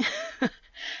pedigree,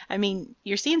 I mean,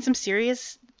 you're seeing some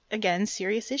serious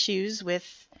issues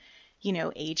with, you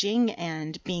know, aging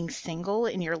and being single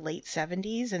in your late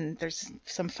 70s. And there's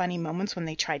some funny moments when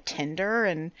they try Tinder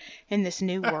and in this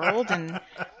new world. And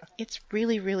it's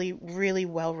really, really, really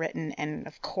well written. And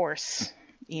of course,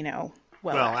 you know,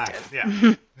 well acted.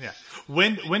 Yeah. Yeah.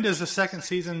 When does the second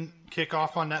season kick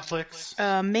off on Netflix?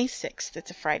 May 6th.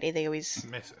 It's a Friday. They always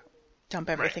dump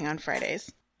everything on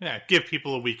Fridays. Yeah, give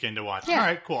people a weekend to watch. Yeah. All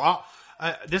right, cool.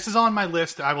 This is on my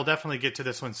list. I will definitely get to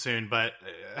this one soon. But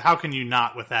how can you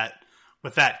not with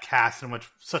that cast and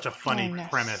such a funny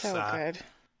premise? So good.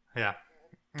 Yeah.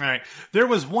 All right. There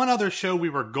was one other show we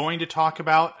were going to talk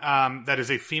about that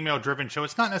is a female-driven show.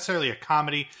 It's not necessarily a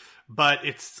comedy, but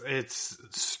it's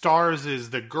stars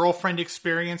is the Girlfriend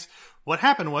Experience. What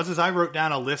happened was I wrote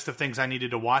down a list of things I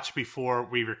needed to watch before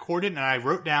we recorded, and I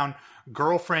wrote down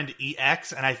Girlfriend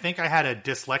EX, and I think I had a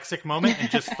dyslexic moment and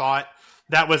just thought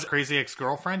that was Crazy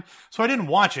Ex-Girlfriend. So I didn't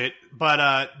watch it,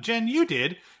 but Jen, you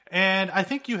did, and I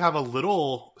think you have a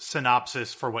little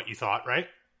synopsis for what you thought, right?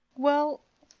 Well,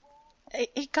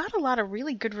 it got a lot of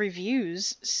really good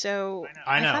reviews, so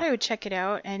I thought I would check it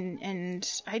out, and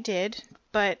I did.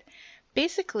 But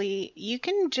basically, you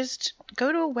can just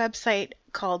go to a website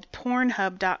called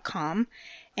Pornhub.com,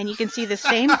 and you can see the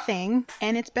same thing,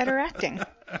 and it's better acting.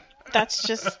 That's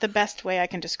just the best way I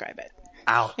can describe it.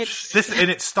 Ouch!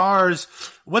 It stars.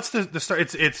 What's the star?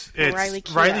 It's Riley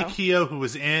Keough, who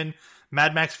was in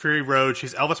Mad Max Fury Road.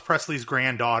 She's Elvis Presley's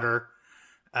granddaughter.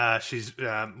 She's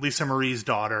Lisa Marie's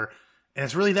daughter. And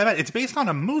it's really that bad. It's based on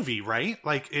a movie, right?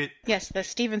 Yes, the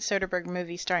Steven Soderbergh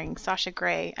movie starring Sasha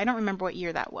Grey. I don't remember what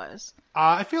year that was.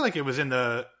 I feel like it was in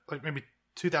the maybe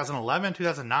 2011,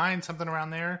 2009, something around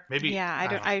there. Maybe.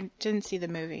 Yeah, I didn't see the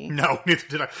movie. No, neither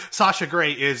did I. Sasha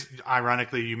Grey is,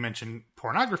 ironically, you mentioned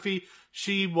pornography.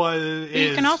 She you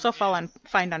can also find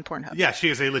on Pornhub. Yeah, she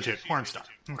is a legit porn star.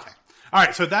 Okay. All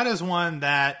right, so that is one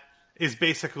that is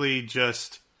basically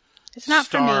just it's not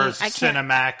stars, for me.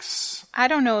 Cinemax. I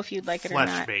don't know if you'd like it or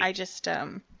not. Bait. I just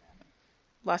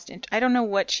lost interest. I don't know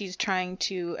what she's trying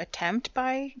to attempt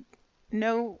by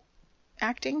no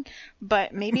acting,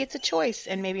 but maybe it's a choice,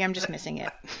 and maybe I'm just missing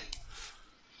it.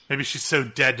 Maybe she's so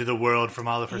dead to the world from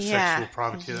all of her sexual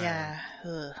provocation. Yeah.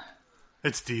 Ugh.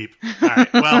 It's deep. All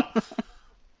right. Well,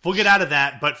 we'll get out of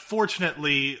that. But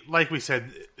fortunately, like we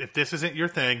said, if this isn't your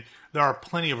thing, there are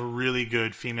plenty of really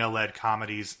good female-led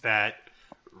comedies that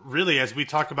really, as we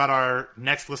talk about our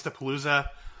next list of Palooza,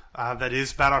 that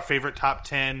is about our favorite top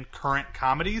 10 current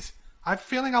comedies, I'm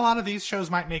feeling a lot of these shows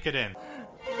might make it in.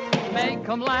 Make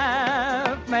 'em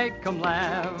laugh, make 'em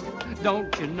laugh.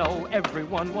 Don't you know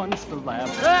everyone wants to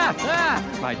laugh?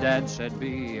 My dad said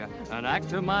be an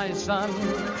actor, my son,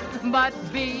 but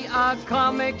be a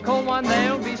comical one,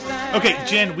 they'll be sad. Okay,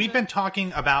 Jen, we've been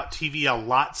talking about TV a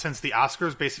lot since the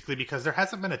Oscars, basically because there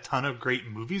hasn't been a ton of great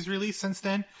movies released since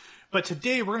then. But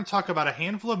today we're going to talk about a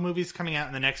handful of movies coming out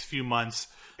in the next few months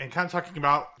and kind of talking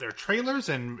about their trailers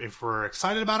and if we're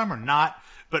excited about them or not.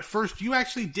 But first, you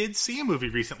actually did see a movie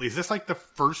recently. Is this like the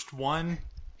first one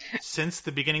since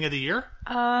the beginning of the year?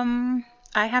 I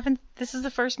haven't. This is the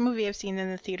first movie I've seen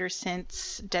in the theater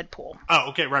since Deadpool. Oh,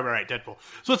 okay. Right. Deadpool.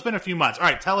 So it's been a few months. All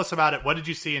right. Tell us about it. What did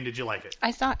you see and did you like it?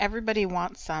 I saw Everybody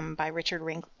Wants Some by Richard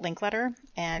Linklater.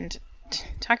 And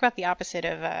talk about the opposite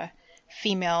of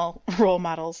female role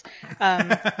models.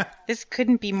 This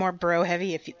couldn't be more bro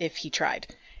heavy if he tried.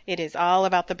 It is all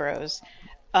about the bros.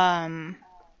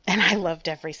 And I loved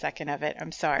every second of it.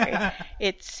 I'm sorry.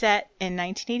 It's set in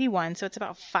 1981, so it's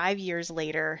about 5 years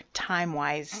later,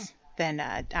 time-wise, than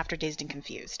after Dazed and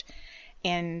Confused.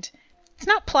 And it's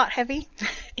not plot heavy.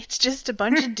 It's just a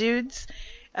bunch of dudes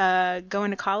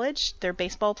going to college. They're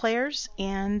baseball players,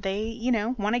 and they,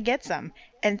 want to get some.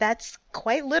 And that's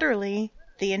quite literally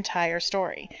the entire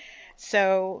story.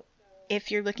 So if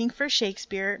you're looking for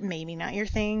Shakespeare, maybe not your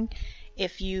thing.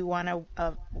 If you want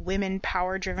a women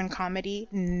power-driven comedy,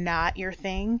 not your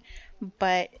thing.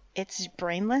 But it's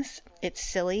brainless, it's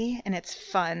silly, and it's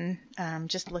fun.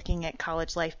 Just looking at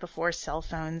college life before cell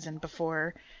phones and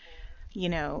before,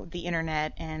 the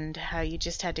internet and how you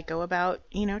just had to go about,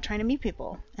 trying to meet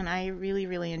people. And I really,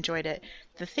 really enjoyed it.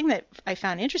 The thing that I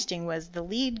found interesting was the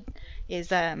lead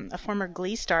is a former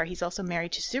Glee star. He's also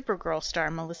married to Supergirl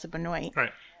star Melissa Benoist.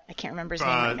 Right. I can't remember his name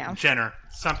right now. Jenner.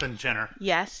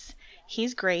 Yes.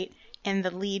 He's great, and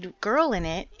the lead girl in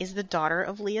it is the daughter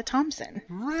of Leah Thompson.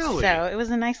 Really? So it was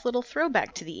a nice little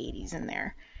throwback to the 80s in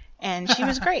there, and she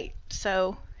was great.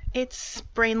 So it's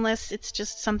brainless. It's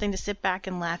just something to sit back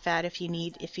and laugh at if you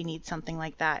need something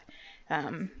like that.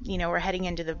 We're heading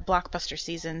into the blockbuster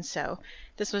season, so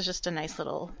this was just a nice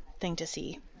little thing to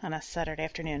see on a Saturday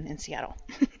afternoon in Seattle.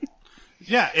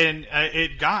 Yeah, and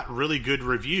it got really good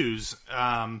reviews.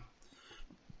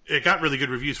 It got really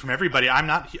good reviews from everybody. I'm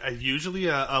not usually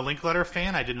a Linklater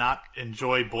fan. I did not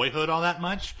enjoy Boyhood all that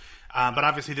much. But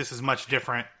obviously this is much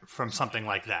different from something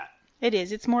like that. It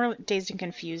is. It's more Dazed and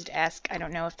Confused-esque. I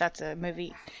don't know if that's a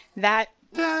movie. That,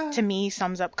 to me,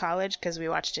 sums up college because we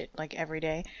watched it like every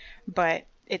day. But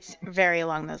it's very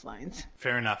along those lines.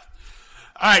 Fair enough.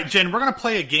 All right, Jen, we're going to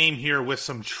play a game here with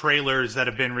some trailers that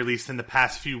have been released in the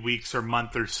past few weeks or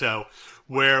month or so,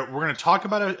 where we're going to talk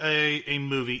about a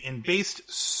movie, and based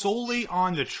solely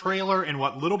on the trailer and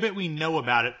what little bit we know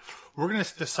about it, we're going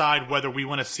to decide whether we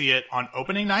want to see it on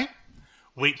opening night,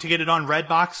 wait to get it on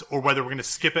Redbox, or whether we're going to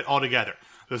skip it altogether.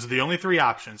 Those are the only three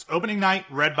options. Opening night,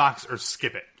 Redbox, or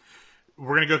skip it.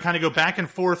 We're going to go back and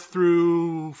forth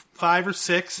through 5 or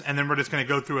 6, and then we're just going to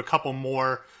go through a couple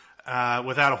more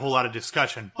without a whole lot of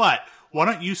discussion. But why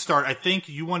don't you start? I think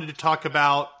you wanted to talk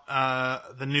about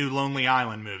the new Lonely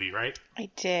Island movie, right?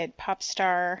 I did. Pop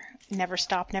star Never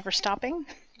Stop, Never Stopping.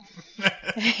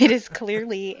 It is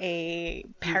clearly a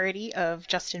parody of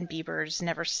Justin Bieber's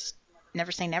Never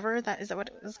Say Never. Is that what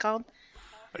it was called?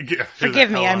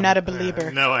 Forgive me, I'm not a believer.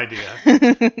 No idea.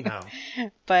 No.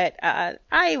 But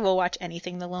I will watch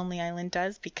anything The Lonely Island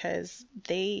does because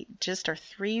they just are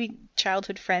 3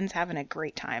 childhood friends having a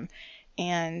great time.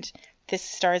 And this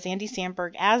stars Andy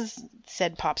Samberg as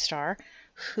said pop star,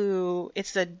 who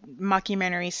it's a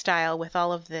mockumentary style with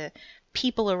all of the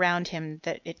people around him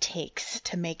that it takes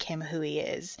to make him who he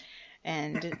is.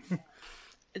 And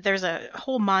there's a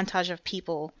whole montage of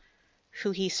people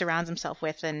who he surrounds himself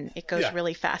with, and it goes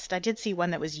really fast. I did see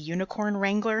one that was Unicorn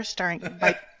Wrangler,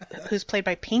 who's played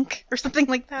by Pink or something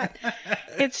like that.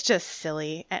 It's just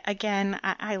silly. Again,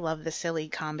 I love the silly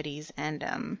comedies,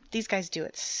 and these guys do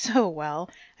it so well.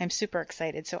 I'm super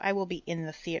excited, so I will be in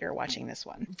the theater watching this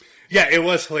one. Yeah, it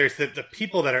was hilarious. The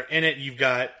people that are in it, you've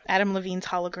got Adam Levine's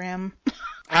hologram.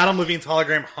 Adam Levine's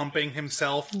hologram humping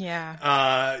himself.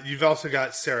 Yeah. You've also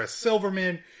got Sarah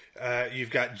Silverman. You've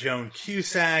got Joan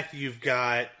Cusack. You've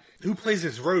got who plays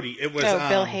his roadie? It was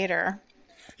Bill Hader.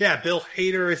 Yeah, Bill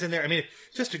Hader is in there. I mean,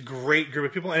 just a great group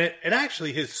of people. And it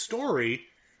actually, his story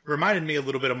reminded me a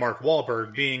little bit of Mark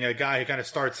Wahlberg, being a guy who kind of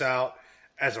starts out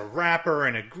as a rapper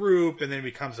in a group and then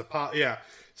becomes a pop. Yeah,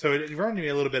 so it reminded me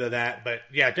a little bit of that. But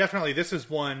yeah, definitely, this is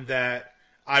one that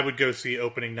I would go see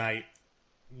opening night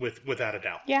without a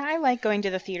doubt. Yeah, I like going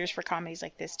to the theaters for comedies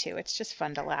like this too. It's just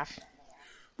fun to laugh.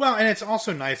 Well, and it's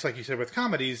also nice, like you said, with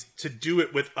comedies, to do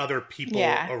it with other people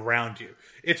around you.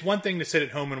 It's one thing to sit at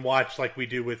home and watch like we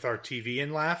do with our TV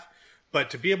and laugh,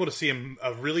 but to be able to see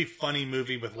a really funny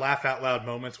movie with laugh-out-loud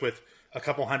moments with a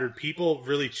couple hundred people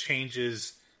really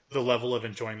changes the level of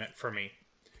enjoyment for me.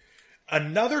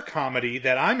 Another comedy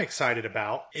that I'm excited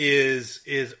about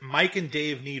is Mike and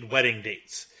Dave Need Wedding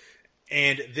Dates.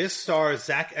 And this stars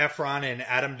Zac Efron and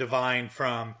Adam Devine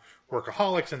from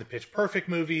Workaholics and the Pitch Perfect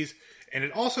movies. And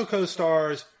it also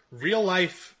co-stars real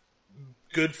life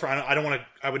good friends.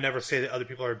 I would never say that other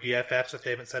people are BFFs if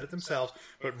they haven't said it themselves,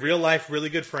 but real life, really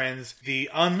good friends. The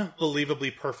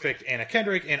unbelievably perfect Anna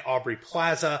Kendrick and Aubrey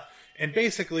Plaza. And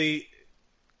basically,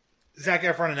 Zac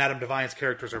Efron and Adam Devine's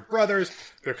characters are brothers.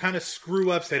 They're kind of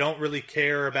screw-ups. They don't really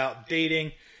care about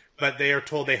dating, but they are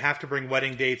told they have to bring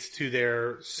wedding dates to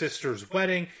their sister's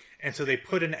wedding. And so they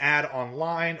put an ad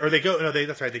online, or they go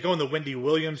on the Wendy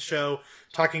Williams show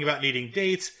talking about needing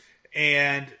dates,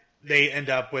 and they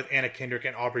end up with Anna Kendrick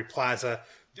and Aubrey Plaza.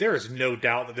 There is no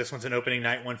doubt that this one's an opening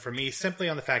night one for me, simply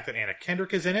on the fact that Anna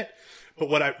Kendrick is in it. But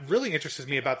what really interests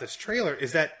me about this trailer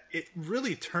is that it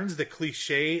really turns the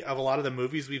cliche of a lot of the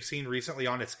movies we've seen recently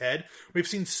on its head. We've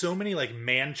seen so many like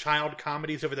man-child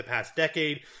comedies over the past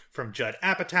decade, from Judd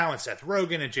Apatow and Seth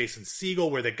Rogen and Jason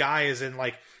Segel, where the guy is in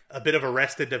like a bit of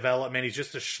Arrested Development. He's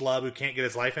just a schlub who can't get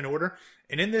his life in order.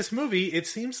 And in this movie, it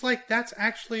seems like that's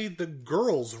actually the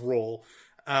girl's role.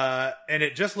 And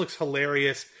it just looks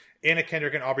hilarious. Anna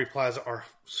Kendrick and Aubrey Plaza are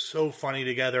so funny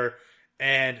together.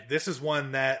 And this is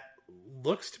one that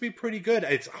looks to be pretty good.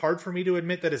 It's hard for me to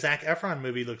admit that a Zac Efron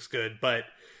movie looks good, but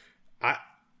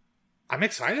I'm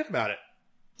excited about it.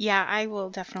 Yeah, I will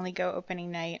definitely go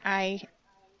opening night. I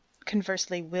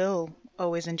conversely will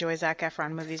always enjoy Zac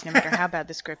Efron movies, no matter how bad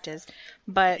the script is.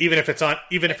 But even if it's on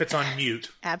mute.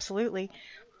 Absolutely.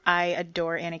 I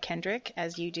adore Anna Kendrick,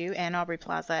 as you do, and Aubrey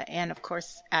Plaza, and of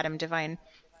course Adam Devine.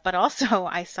 But also,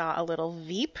 I saw a little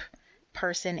Veep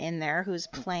person in there who's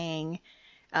playing.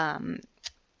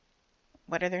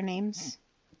 What are their names?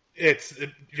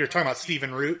 You're talking about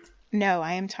Stephen Root? No,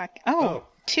 I am talking. Oh,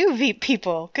 two Veep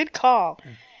people. Good call.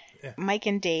 Yeah. Mike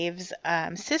and Dave's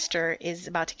sister is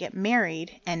about to get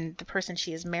married, and the person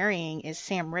she is marrying is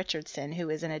Sam Richardson, who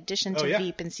is an addition to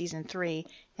Veep in season 3,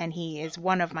 and he is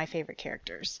one of my favorite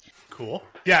characters. Cool.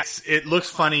 Yes, it looks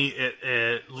funny.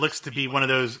 It looks to be one of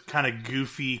those kind of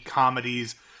goofy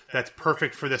comedies that's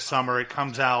perfect for this summer. It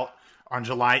comes out on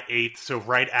July 8th, so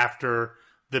right after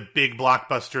the big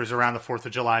blockbusters around the 4th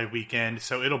of July weekend.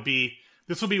 So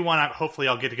this will be one hopefully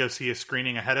I'll get to go see a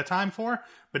screening ahead of time for,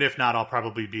 but if not, I'll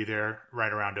probably be there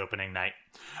right around opening night.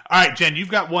 All right, Jen, you've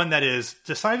got one that is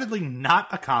decidedly not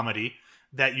a comedy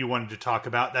that you wanted to talk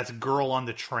about. That's Girl on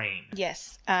the Train.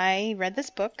 Yes, I read this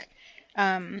book.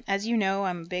 As you know,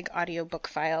 I'm a big audiobook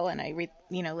file, and I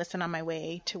listen on my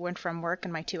way to and from work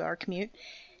in my 2-hour commute.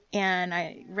 And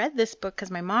I read this book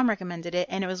because my mom recommended it,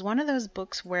 and it was one of those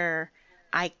books where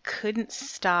I couldn't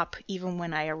stop even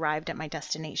when I arrived at my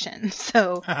destination.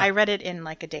 So I read it in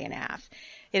like a day and a half.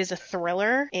 It is a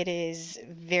thriller. It is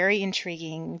very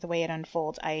intriguing the way it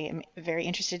unfolds. I am very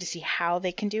interested to see how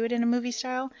they can do it in a movie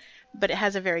style, but it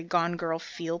has a very Gone Girl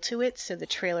feel to it. So the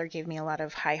trailer gave me a lot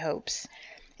of high hopes.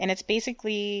 And it's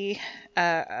basically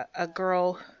a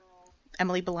girl,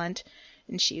 Emily Blunt,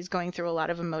 and she's going through a lot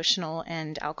of emotional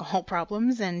and alcohol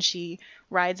problems, and she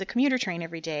rides a commuter train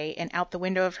every day, and out the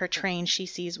window of her train she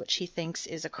sees what she thinks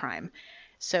is a crime.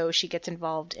 So she gets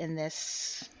involved in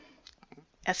this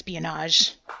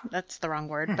espionage. That's the wrong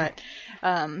word, but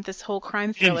this whole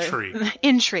crime thriller.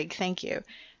 Intrigue, thank you.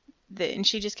 And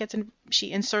she just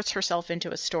she inserts herself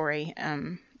into a story,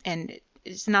 and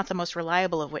it's not the most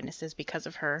reliable of witnesses because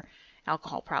of her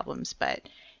alcohol problems, but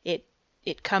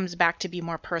it comes back to be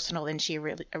more personal than she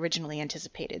originally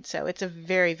anticipated. So it's a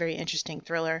very, very interesting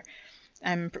thriller.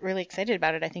 I'm really excited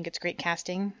about it. I think it's great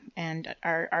casting, and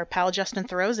our pal Justin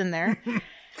Theroux's in there.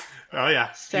 Oh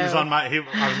yeah, so, he was on I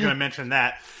was going to mention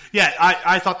that. Yeah,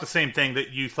 I thought the same thing that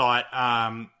you thought.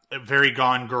 A very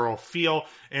Gone Girl feel,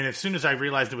 and as soon as I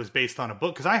realized it was based on a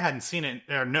book, because I hadn't seen it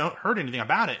or heard anything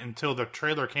about it until the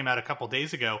trailer came out a couple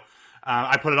days ago.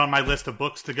 I put it on my list of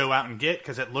books to go out and get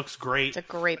because it looks great. It's a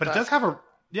great book. But it does have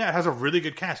it has a really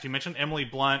good cast. You mentioned Emily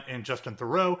Blunt and Justin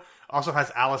Theroux. Also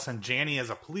has Allison Janney as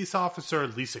a police officer.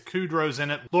 Lisa Kudrow's in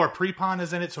it. Laura Prepon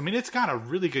is in it. So, I mean, it's got a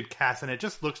really good cast, and it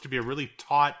just looks to be a really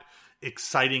taut,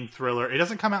 exciting thriller. It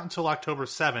doesn't come out until October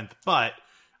 7th, but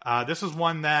this is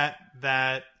one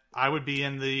that I would be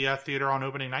in the theater on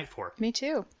opening night for. Me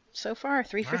too. So far,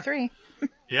 3 for 3.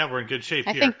 Yeah, we're in good shape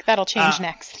here. I think that'll change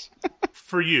next.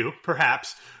 For you,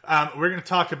 perhaps. We're going to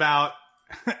talk about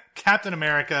Captain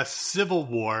America Civil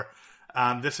War.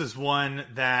 This is one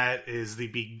that is the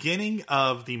beginning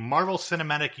of the Marvel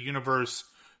Cinematic Universe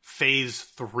Phase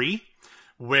 3,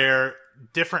 where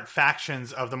different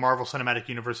factions of the Marvel Cinematic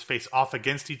Universe face off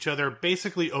against each other,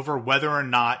 basically over whether or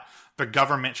not the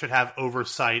government should have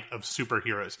oversight of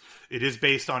superheroes. It is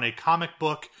based on a comic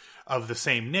book of the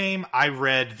same name. I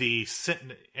read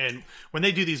and when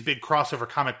they do these big crossover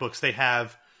comic books, they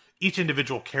have each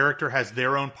individual character has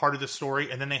their own part of the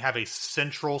story, and then they have a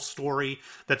central story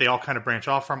that they all kind of branch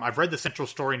off from. I've read the central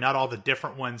story, not all the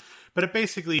different ones, but it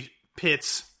basically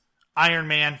pits Iron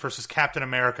Man versus Captain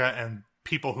America and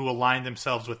people who align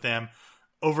themselves with them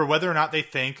over whether or not they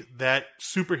think that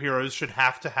superheroes should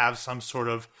have to have some sort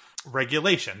of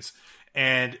regulations.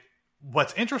 And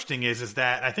what's interesting is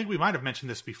that, I think we might have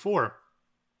mentioned this before,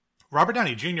 Robert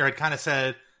Downey Jr. had kind of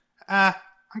said,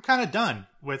 I'm kind of done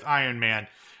with Iron Man.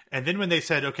 And then when they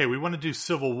said, okay, we want to do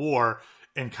Civil War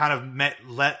and kind of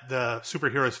let the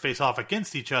superheroes face off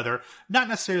against each other, not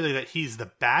necessarily that he's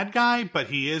the bad guy, but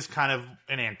he is kind of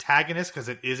an antagonist because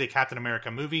it is a Captain America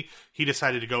movie. He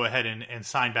decided to go ahead and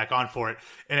sign back on for it.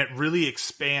 And it really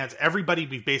expands. Everybody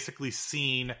we've basically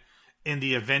seen in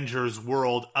the Avengers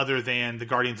world other than the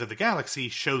Guardians of the Galaxy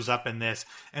shows up in this.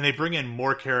 And they bring in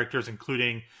more characters,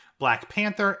 including Black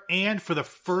Panther. And for the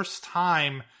first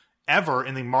time ever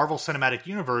in the Marvel Cinematic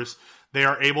Universe, they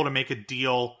are able to make a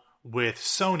deal with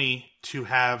Sony to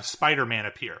have Spider-Man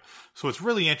appear. So it's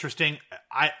really interesting.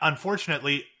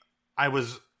 Unfortunately, I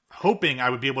was hoping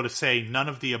I would be able to say none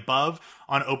of the above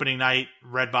on opening night,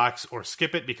 Redbox, or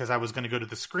skip it because I was going to go to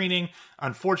the screening.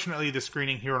 Unfortunately, the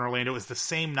screening here in Orlando is the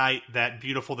same night that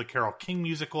Beautiful the Carole King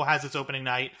musical has its opening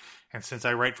night. And since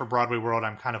I write for Broadway World,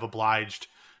 I'm kind of obliged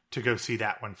to go see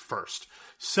that one first.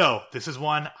 So this is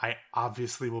one I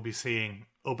obviously will be seeing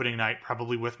opening night,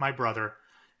 probably with my brother.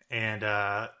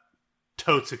 And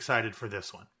totes excited for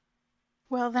this one.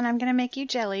 Well, then I'm going to make you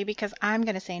jelly because I'm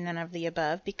going to say none of the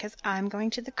above because I'm going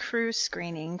to the cruise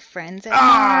screening, Friends at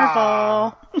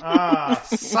Marvel.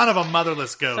 Son of a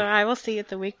motherless goat. So I will see it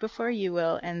the week before you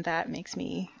will, and that makes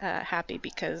me happy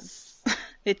because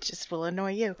it just will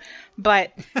annoy you.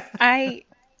 But I'm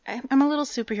a little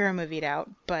superhero movied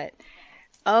out, but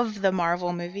of the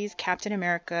Marvel movies, Captain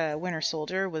America Winter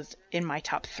Soldier was in my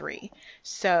top 3.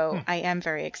 So I am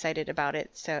very excited about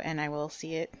it. And I will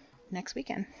see it next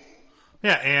weekend.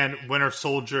 Yeah, and Winter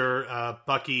Soldier,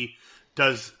 Bucky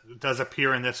does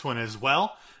appear in this one as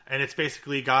well. And it's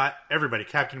basically got everybody.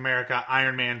 Captain America,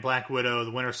 Iron Man, Black Widow,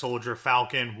 the Winter Soldier,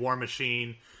 Falcon, War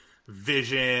Machine,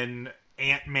 Vision,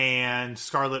 Ant-Man,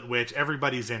 Scarlet Witch.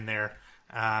 Everybody's in there.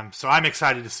 So I'm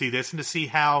excited to see this and to see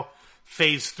how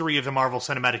Phase 3 of the Marvel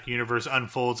Cinematic Universe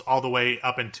unfolds all the way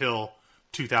up until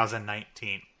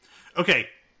 2019. Okay,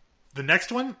 the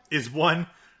next one is one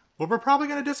where we're probably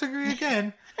going to disagree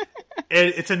again.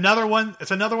 It's another one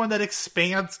that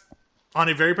expands on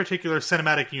a very particular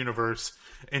cinematic universe.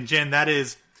 And Jen, that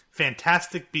is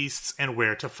Fantastic Beasts and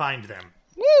Where to Find Them.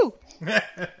 Woo! All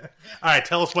right,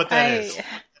 tell us what that is.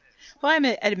 Well, I'm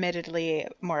admittedly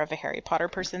more of a Harry Potter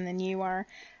person than you are.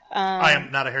 I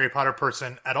am not a Harry Potter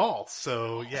person at all,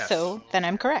 so yes. So then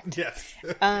I'm correct. Yes.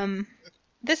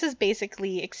 This is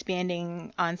basically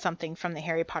expanding on something from the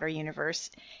Harry Potter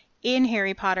universe. In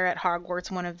Harry Potter at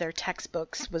Hogwarts, one of their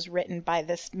textbooks was written by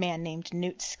this man named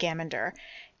Newt Scamander.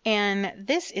 And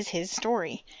this is his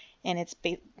story. And it's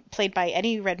played by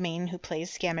Eddie Redmayne, who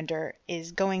plays Scamander,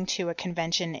 is going to a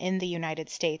convention in the United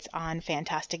States on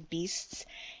Fantastic Beasts.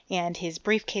 And his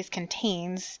briefcase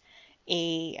contains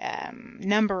a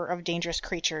number of dangerous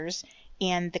creatures,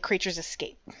 and the creatures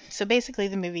escape. So basically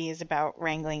the movie is about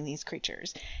wrangling these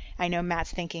creatures. I know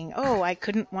Matt's thinking, oh, I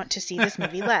couldn't want to see this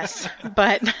movie less.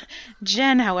 But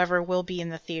Jen, however, will be in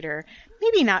the theater.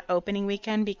 Maybe not opening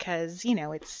weekend because,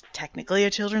 it's technically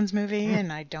a children's movie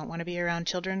and I don't want to be around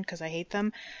children because I hate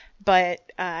them. But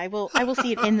I will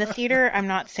see it in the theater. I'm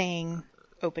not saying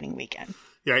opening weekend.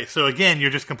 Yeah, so again,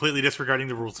 you're just completely disregarding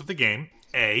the rules of the game,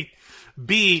 A.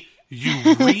 B,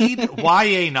 you read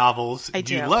YA novels, I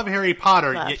do. You love Harry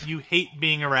Potter, yet you hate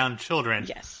being around children.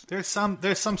 Yes. There's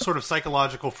some sort of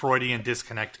psychological Freudian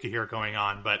disconnect here going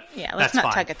on, but yeah, let's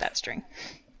not tug at that string.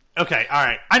 Okay, all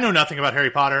right. I know nothing about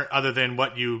Harry Potter other than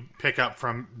what you pick up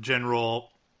from general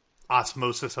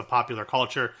osmosis of popular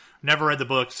culture. Never read the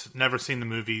books, never seen the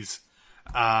movies.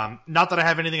 Not that I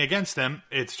have anything against them.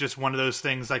 It's just one of those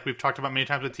things like we've talked about many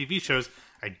times with TV shows.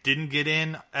 I didn't get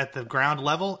in at the ground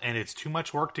level, and it's too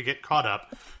much work to get caught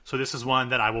up. So this is one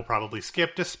that I will probably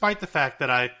skip, despite the fact that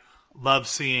I love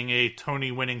seeing a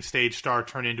Tony-winning stage star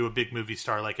turn into a big movie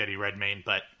star like Eddie Redmayne,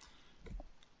 but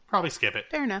probably skip it.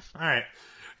 Fair enough. All right.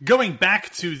 Going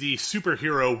back to the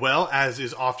superhero well, as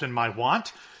is often my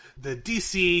wont, the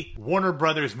DC Warner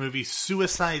Brothers movie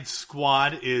Suicide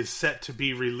Squad is set to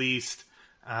be released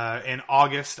in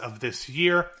August of this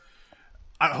year.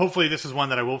 Hopefully this is one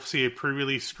that I will see a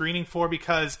pre-release screening for,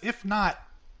 because if not,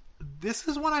 this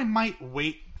is one I might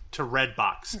wait to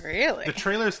Redbox. Really? The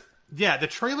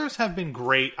trailers have been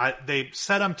great. They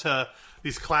set them to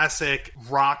these classic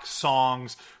rock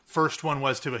songs. First one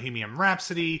was to Bohemian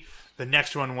Rhapsody. The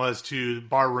next one was to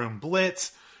Barroom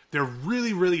Blitz. They're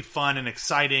really, really fun and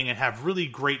exciting and have really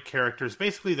great characters.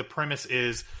 Basically, the premise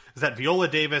is that Viola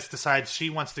Davis decides she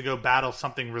wants to go battle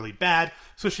something really bad,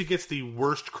 so she gets the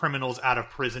worst criminals out of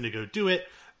prison to go do it.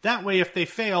 That way, if they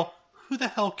fail, who the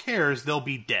hell cares? They'll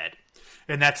be dead.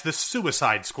 And that's the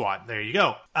Suicide Squad. There you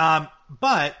go.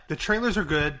 But the trailers are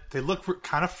good. They look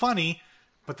kind of funny.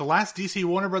 But the last DC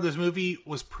Warner Brothers movie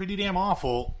was pretty damn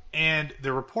awful. And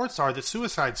the reports are that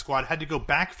Suicide Squad had to go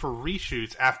back for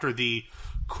reshoots after the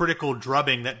critical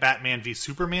drubbing that Batman v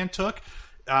Superman took.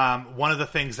 One of the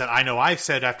things that I know I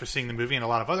said after seeing the movie, and a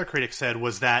lot of other critics said,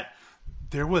 was that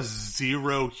there was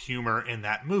zero humor in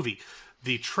that movie.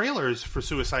 The trailers for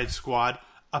Suicide Squad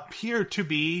appear to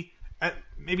be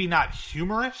maybe not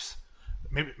humorous,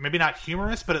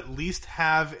 but at least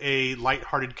have a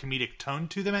lighthearted comedic tone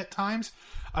to them at times.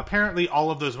 Apparently,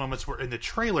 all of those moments were in the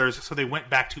trailers, so they went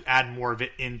back to add more of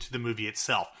it into the movie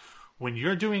itself. When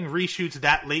you're doing reshoots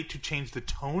that late to change the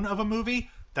tone of a movie,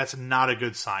 that's not a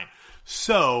good sign.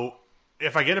 So,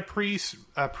 if I get a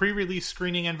pre-release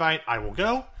screening invite, I will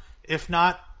go. If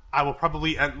not, I will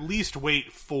probably at least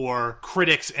wait for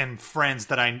critics and friends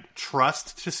that I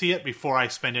trust to see it before I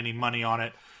spend any money on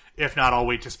it. If not, I'll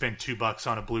wait to spend $2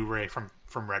 on a Blu-ray from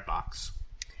Redbox.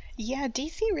 Yeah,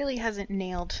 DC really hasn't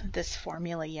nailed this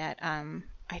formula yet.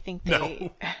 I think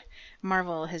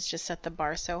Marvel has just set the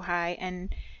bar so high,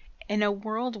 and in a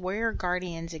world where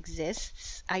Guardians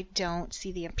exists, I don't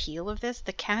see the appeal of this.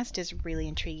 The cast is really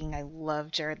intriguing. I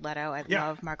love Jared Leto. I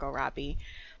love Margot Robbie.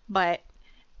 But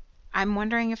I'm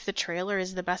wondering if the trailer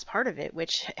is the best part of it,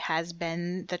 which has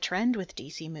been the trend with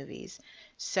DC movies.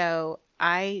 So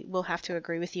I will have to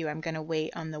agree with you. I'm going to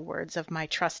wait on the words of my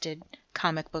trusted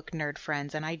comic book nerd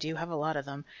friends, and I do have a lot of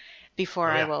them, before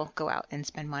I will go out and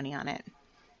spend money on it.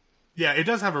 Yeah, it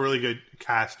does have a really good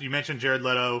cast. You mentioned Jared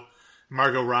Leto,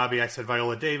 Margot Robbie. I said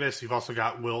Viola Davis. You've also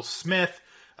got Will Smith.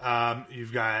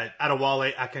 You've got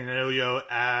Adewale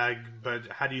Akintoye. But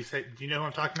how do you say? Do you know who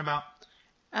I'm talking about?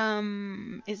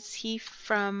 Is he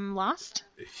from Lost?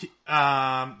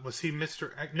 Was he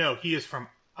Mr. No, he is from.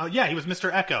 Yeah, he was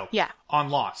Mr. Echo. Yeah. On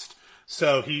Lost.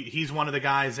 So he's one of the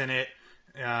guys in it.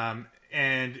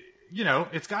 And you know,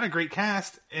 it's got a great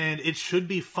cast, and it should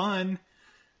be fun.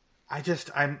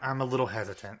 I'm a little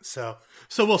hesitant, so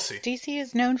we'll see. DC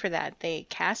is known for that. They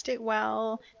cast it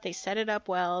well, they set it up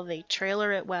well, they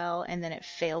trailer it well, and then it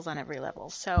fails on every level.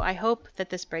 So I hope that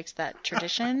this breaks that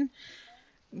tradition,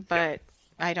 but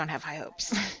I don't have high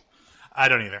hopes. I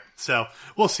don't either. So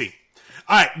we'll see.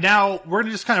 All right, now we're going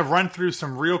to just kind of run through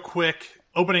some real quick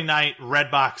opening night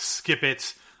Redbox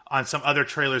skip-its on some other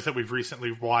trailers that we've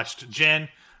recently watched. Jen,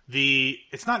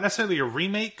 it's not necessarily a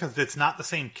remake because it's not the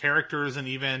same characters and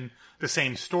even the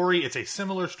same story. It's a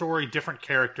similar story, different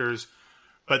characters,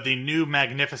 but the new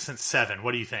Magnificent Seven.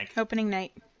 What do you think? Opening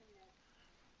night.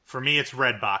 For me, it's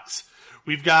Redbox.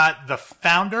 We've got The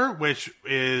Founder, which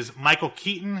is Michael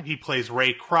Keaton. He plays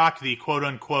Ray Kroc, the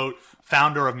quote-unquote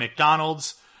founder of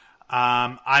McDonald's.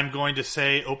 I'm going to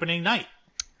say opening night.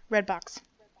 Redbox.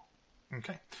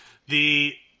 Okay.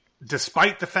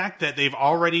 Despite the fact that they've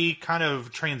already kind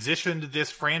of transitioned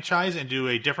this franchise into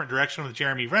a different direction with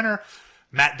Jeremy Renner,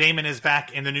 Matt Damon is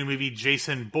back in the new movie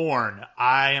Jason Bourne.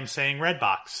 I am saying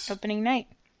Redbox. Opening night.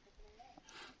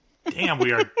 Damn,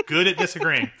 we are good at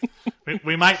disagreeing.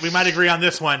 We might agree on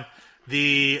this one.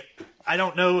 I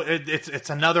don't know. It's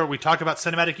another. We talk about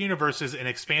cinematic universes, an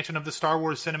expansion of the Star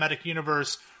Wars cinematic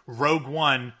universe. Rogue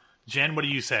One. Jen, what do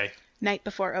you say? Night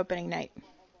before opening night.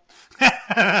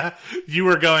 You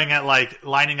were going at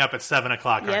lining up at 7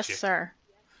 o'clock, aren't you? Yes, sir.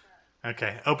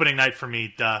 Okay, opening night for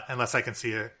me, unless I can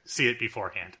see it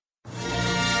beforehand.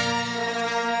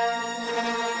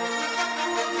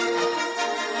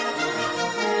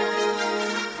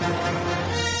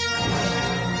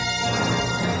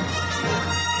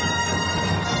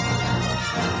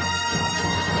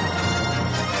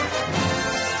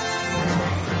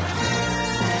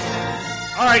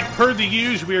 All right, per the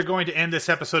usual, we are going to end this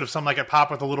episode of Some Like It Pop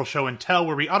with a little show and tell,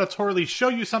 where we auditorily show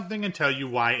you something and tell you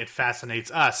why it fascinates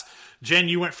us. Jen,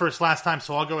 you went first last time,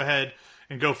 so I'll go ahead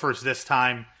and go first this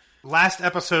time. Last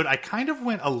episode, I kind of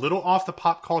went a little off the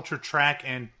pop culture track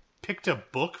and picked a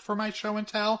book for my show and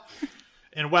tell.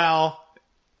 And while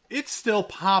it's still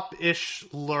pop-ish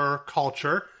lure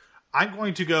culture. I'm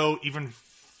going to go even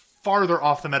farther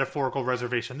off the metaphorical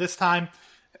reservation this time.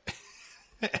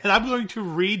 And I'm going to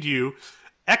read you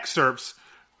excerpts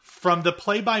from the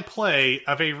play-by-play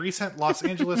of a recent Los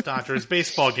Angeles Dodgers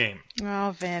baseball game.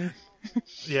 Oh, Vin.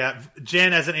 Yeah,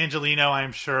 Jen, as an Angelino,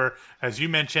 I'm sure, as you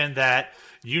mentioned, that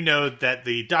you know that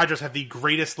the Dodgers have the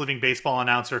greatest living baseball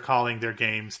announcer calling their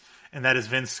games, and that is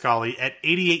Vin Scully. At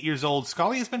 88 years old,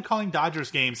 Scully has been calling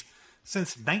Dodgers games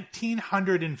since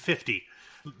 1950.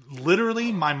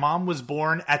 Literally, my mom was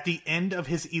born at the end of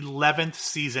his 11th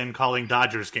season calling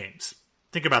Dodgers games.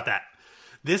 Think about that.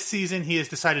 This season, he has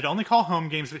decided to only call home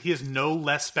games, but he is no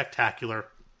less spectacular.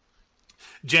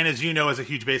 Jen, as you know, as a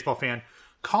huge baseball fan,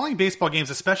 calling baseball games,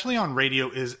 especially on radio,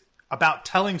 is about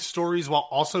telling stories while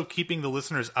also keeping the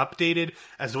listeners updated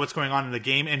as to what's going on in the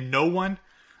game. And no one,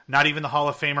 not even the Hall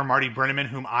of Famer Marty Brennaman,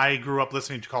 whom I grew up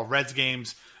listening to call Reds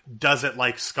games, does it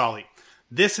like Scully.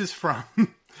 This is from...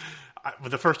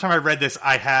 The first time I read this,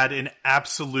 I had an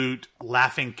absolute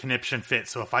laughing conniption fit.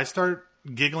 So if I start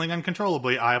giggling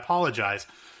uncontrollably, I apologize.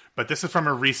 But this is from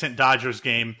a recent Dodgers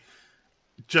game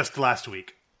just last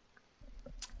week.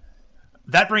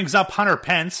 That brings up Hunter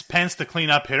Pence. Pence, the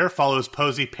cleanup hitter, follows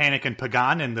Posey, Panic, and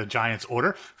Pagan in the Giants'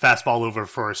 order. Fastball over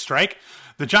for a strike.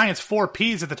 The Giants' 4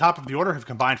 Ps at the top of the order have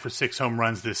combined for 6 home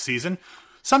runs this season.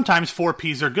 Sometimes 4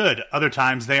 Ps are good. Other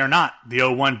times they are not. The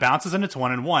 0-1 bounces and it's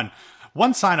 1-1.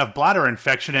 One sign of bladder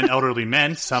infection in elderly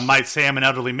men, some might say I'm an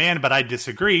elderly man, but I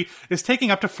disagree, is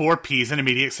taking up to 4 Ps in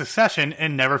immediate succession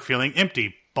and never feeling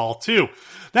empty. Ball 2.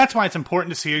 That's why it's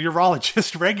important to see a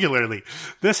urologist regularly.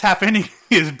 This half inning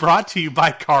is brought to you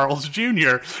by Carl's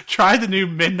Jr. Try the new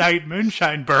Midnight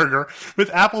Moonshine Burger with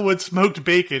applewood smoked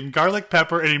bacon, garlic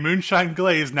pepper, and a moonshine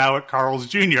glaze now at Carl's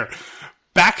Jr.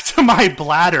 Back to my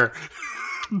bladder.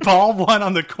 Ball 1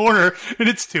 on the corner, and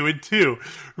it's 2-2.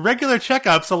 Regular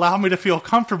checkups allow me to feel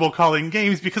comfortable calling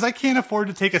games because I can't afford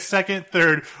to take a second,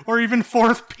 third, or even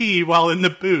fourth P while in the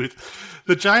booth.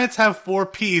 The Giants have 4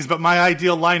 Ps, but my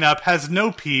ideal lineup has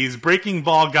no Ps. Breaking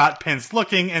ball got Pence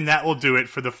looking, and that will do it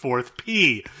for the 4th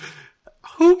P.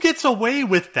 Who gets away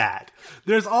with that?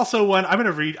 There's also one, I'm going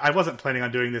to read, I wasn't planning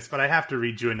on doing this, but I have to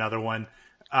read you another one.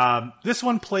 This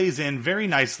one plays in very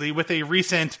nicely with a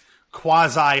recent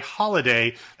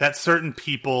quasi-holiday that certain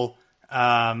people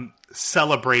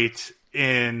celebrate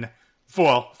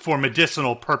for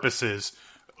medicinal purposes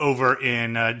over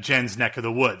in Jen's neck of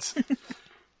the woods.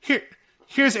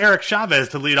 Here's Eric Chavez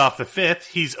to lead off the 5th.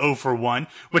 He's 0 for 1,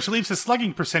 which leaves his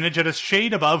slugging percentage at a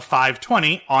shade above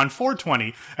 .520 on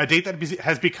 .420, a date that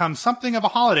has become something of a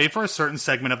holiday for a certain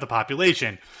segment of the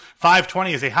population.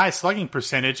 .520 is a high slugging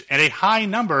percentage, and a high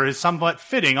number is somewhat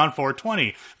fitting on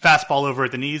 .420. Fastball over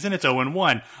at the knees, and it's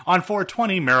 0-1. On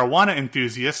 .420, marijuana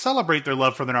enthusiasts celebrate their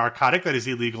love for the narcotic that is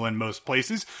illegal in most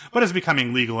places, but is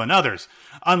becoming legal in others.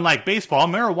 Unlike baseball,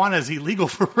 marijuana is illegal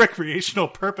for recreational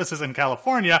purposes in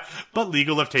California, but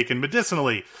legal if taken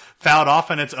medicinally. Fouled off,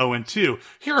 and it's 0-2.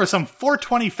 Here are some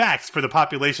 .420 facts for the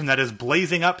population that is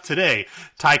blazing up today.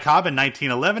 Ty Cobb in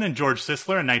 1911 and George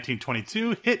Sisler in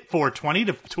 1922 hit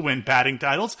 .420 to win batting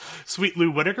titles. Sweet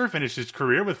Lou Whitaker finished his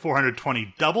career with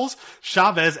 420 doubles.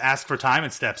 Chavez asked for time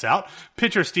and steps out.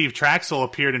 Pitcher Steve Traxel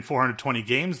appeared in 420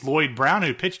 games. Lloyd Brown,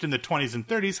 who pitched in the 20s and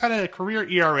 30s, had a career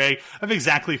ERA of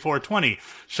exactly .420.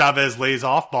 Chavez lays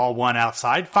off, ball 1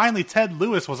 outside. Finally, Ted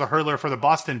Lewis was a hurler for the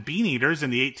Boston Beaneaters in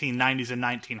the 1890s and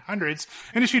 1900s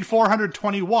and issued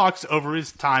 420 walks over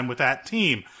his time with that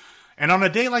team. And on a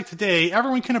day like today,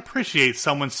 everyone can appreciate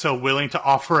someone so willing to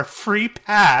offer a free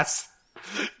pass.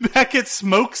 Beckett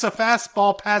smokes a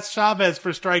fastball past Chavez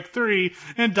for strike 3,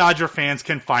 and Dodger fans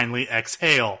can finally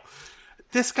exhale.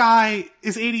 This guy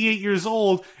is 88 years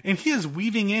old, and he is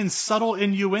weaving in subtle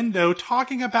innuendo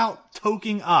talking about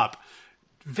toking up.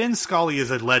 Vin Scully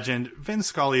is a legend. Vin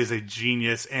Scully is a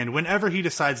genius, and whenever he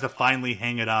decides to finally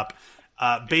hang it up,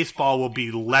 baseball will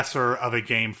be lesser of a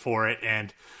game for it,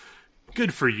 and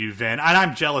good for you, Vin. And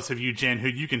I'm jealous of you, Jen, who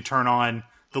you can turn on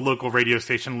the local radio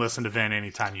station and listen to Vin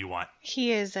anytime you want.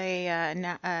 He is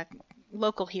a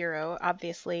local hero,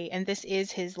 obviously, and this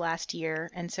is his last year,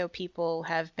 and so people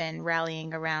have been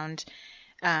rallying around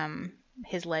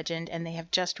his legend, and they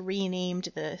have just renamed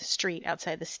the street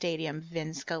outside the stadium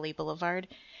Vin Scully Boulevard.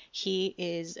 He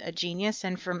is a genius,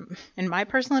 and in my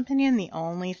personal opinion, the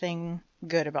only thing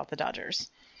good about the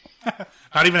Dodgers.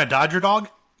 Not even a Dodger dog?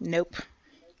 Nope.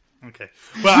 Okay.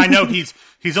 Well, I know he's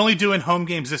only doing home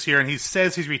games this year, and he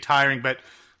says he's retiring, but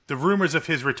the rumors of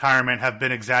his retirement have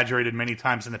been exaggerated many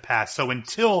times in the past. So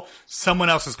until someone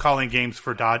else is calling games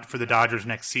for the Dodgers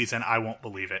next season, I won't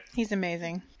believe it. He's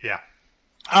amazing. Yeah.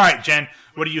 All right, Jen,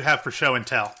 what do you have for show and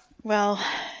tell? Well,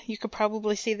 you could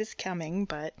probably see this coming,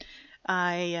 but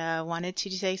I wanted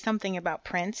to say something about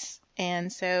Prince.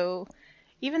 And so,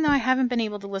 even though I haven't been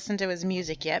able to listen to his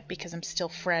music yet because I'm still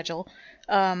fragile,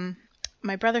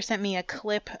 my brother sent me a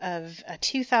clip of a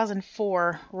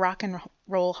 2004 Rock and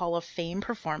Roll Hall of Fame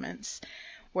performance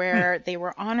where they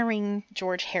were honoring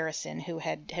George Harrison, who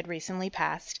had recently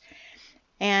passed.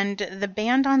 And the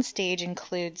band on stage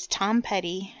includes Tom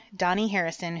Petty, Donnie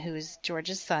Harrison, who's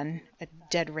George's son, a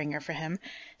dead ringer for him,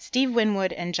 Steve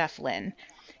Winwood, and Jeff Lynne,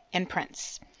 and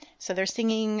Prince. So they're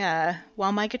singing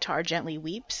While My Guitar Gently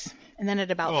Weeps. And then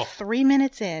at about 3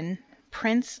 minutes in,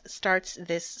 Prince starts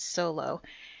this solo.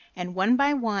 And one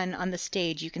by one on the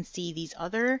stage, you can see these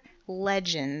other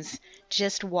legends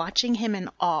just watching him in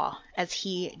awe as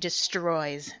he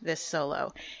destroys this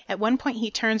solo. At one point,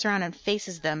 he turns around and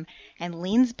faces them and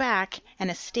leans back, and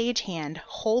a stagehand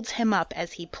holds him up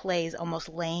as he plays, almost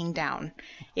laying down.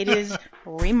 It is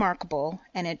remarkable,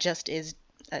 and it just is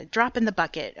a drop in the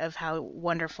bucket of how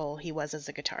wonderful he was as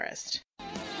a guitarist.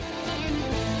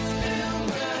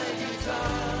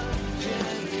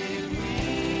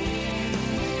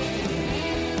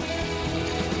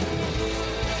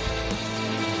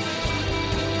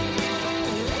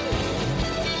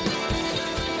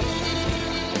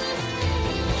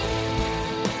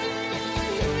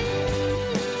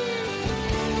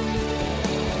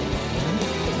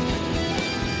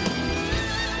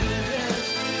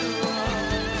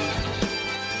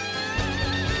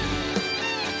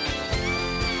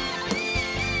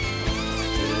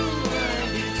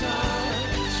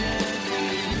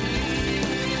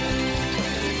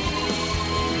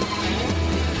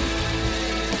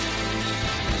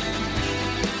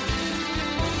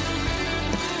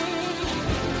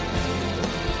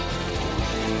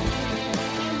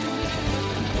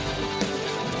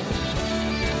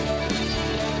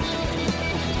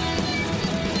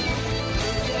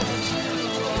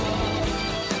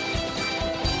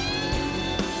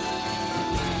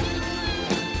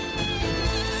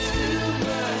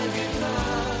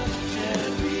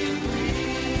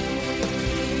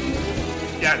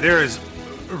 There is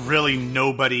really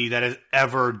nobody that has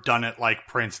ever done it like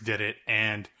Prince did it,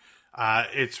 and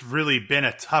it's really been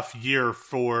a tough year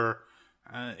for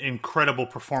incredible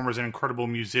performers and incredible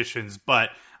musicians, but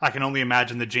I can only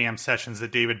imagine the jam sessions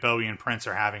that David Bowie and Prince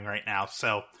are having right now.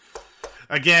 So,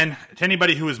 again, to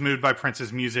anybody who is moved by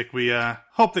Prince's music, we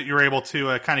hope that you're able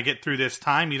to kind of get through this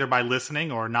time, either by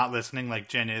listening or not listening like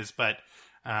Jen is, but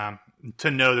to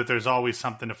know that there's always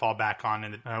something to fall back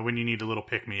on when you need a little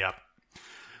pick-me-up.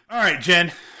 All right,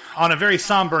 Jen, on a very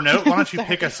somber note, why don't you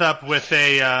pick us up with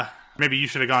maybe you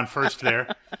should have gone first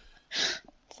there.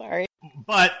 Sorry.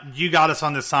 But you got us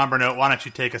on this somber note. Why don't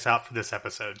you take us out for this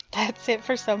episode? That's it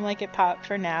for Some Like It Pop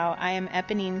for now. I am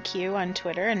Eponine Q on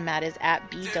Twitter, and Matt is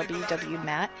at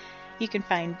BWWMatt. You can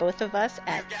find both of us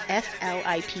at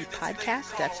SLIP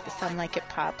Podcast. That's the Some Like It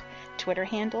Pop Twitter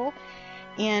handle.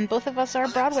 And both of us are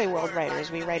Broadway World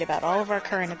writers. We write about all of our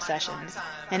current obsessions.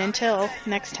 And until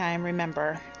next time,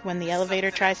 remember, when the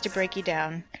elevator tries to break you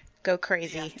down, go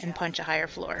crazy and punch a higher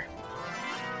floor.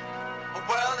 A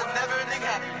world of never-ending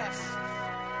happiness.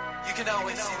 You can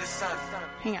always see the sun.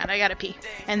 Hang on, I gotta pee.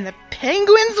 And the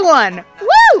Penguins won!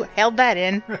 Woo! Held that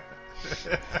in.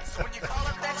 So when you call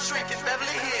up that shrink in Beverly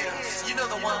Hills, you know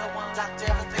the one. Doctor,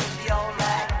 everything will be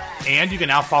alright. And you can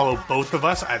now follow both of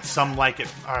us at Some Like It.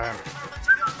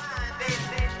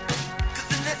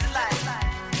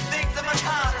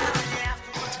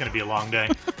 It's going to be a long day.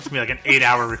 It's going to be like an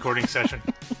 8-hour recording session.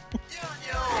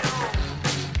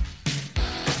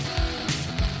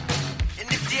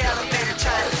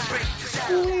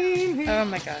 Oh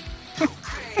my god.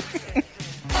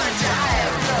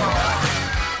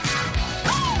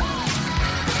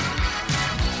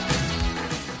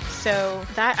 So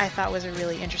that I thought was a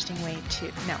really interesting way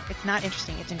to... No, it's not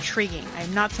interesting. It's intriguing.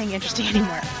 I'm not saying interesting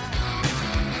anymore.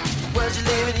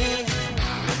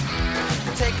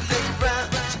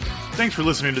 Thanks for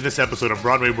listening to this episode of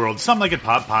Broadway World Some Like It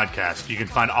Pop podcast. You can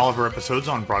find all of our episodes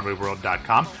on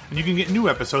BroadwayWorld.com, and you can get new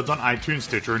episodes on iTunes,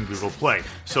 Stitcher, and Google Play.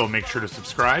 So make sure to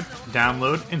subscribe,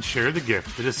 download, and share the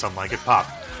gift that is Some Like It Pop.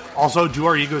 Also, do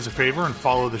our egos a favor and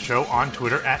follow the show on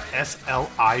Twitter at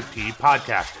SLIP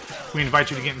Podcast. We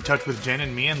invite you to get in touch with Jen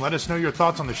and me and let us know your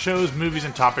thoughts on the shows, movies,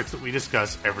 and topics that we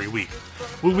discuss every week.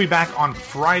 We'll be back on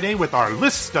Friday with our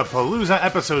Listapalooza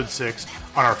Episode 6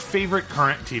 on our favorite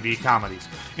current TV comedies.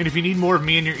 And if you need more of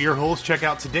me in your ear holes, check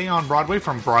out Today on Broadway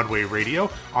from Broadway Radio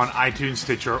on iTunes,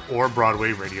 Stitcher, or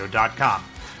BroadwayRadio.com.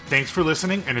 Thanks for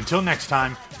listening, and until next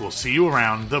time, we'll see you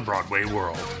around the Broadway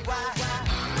world.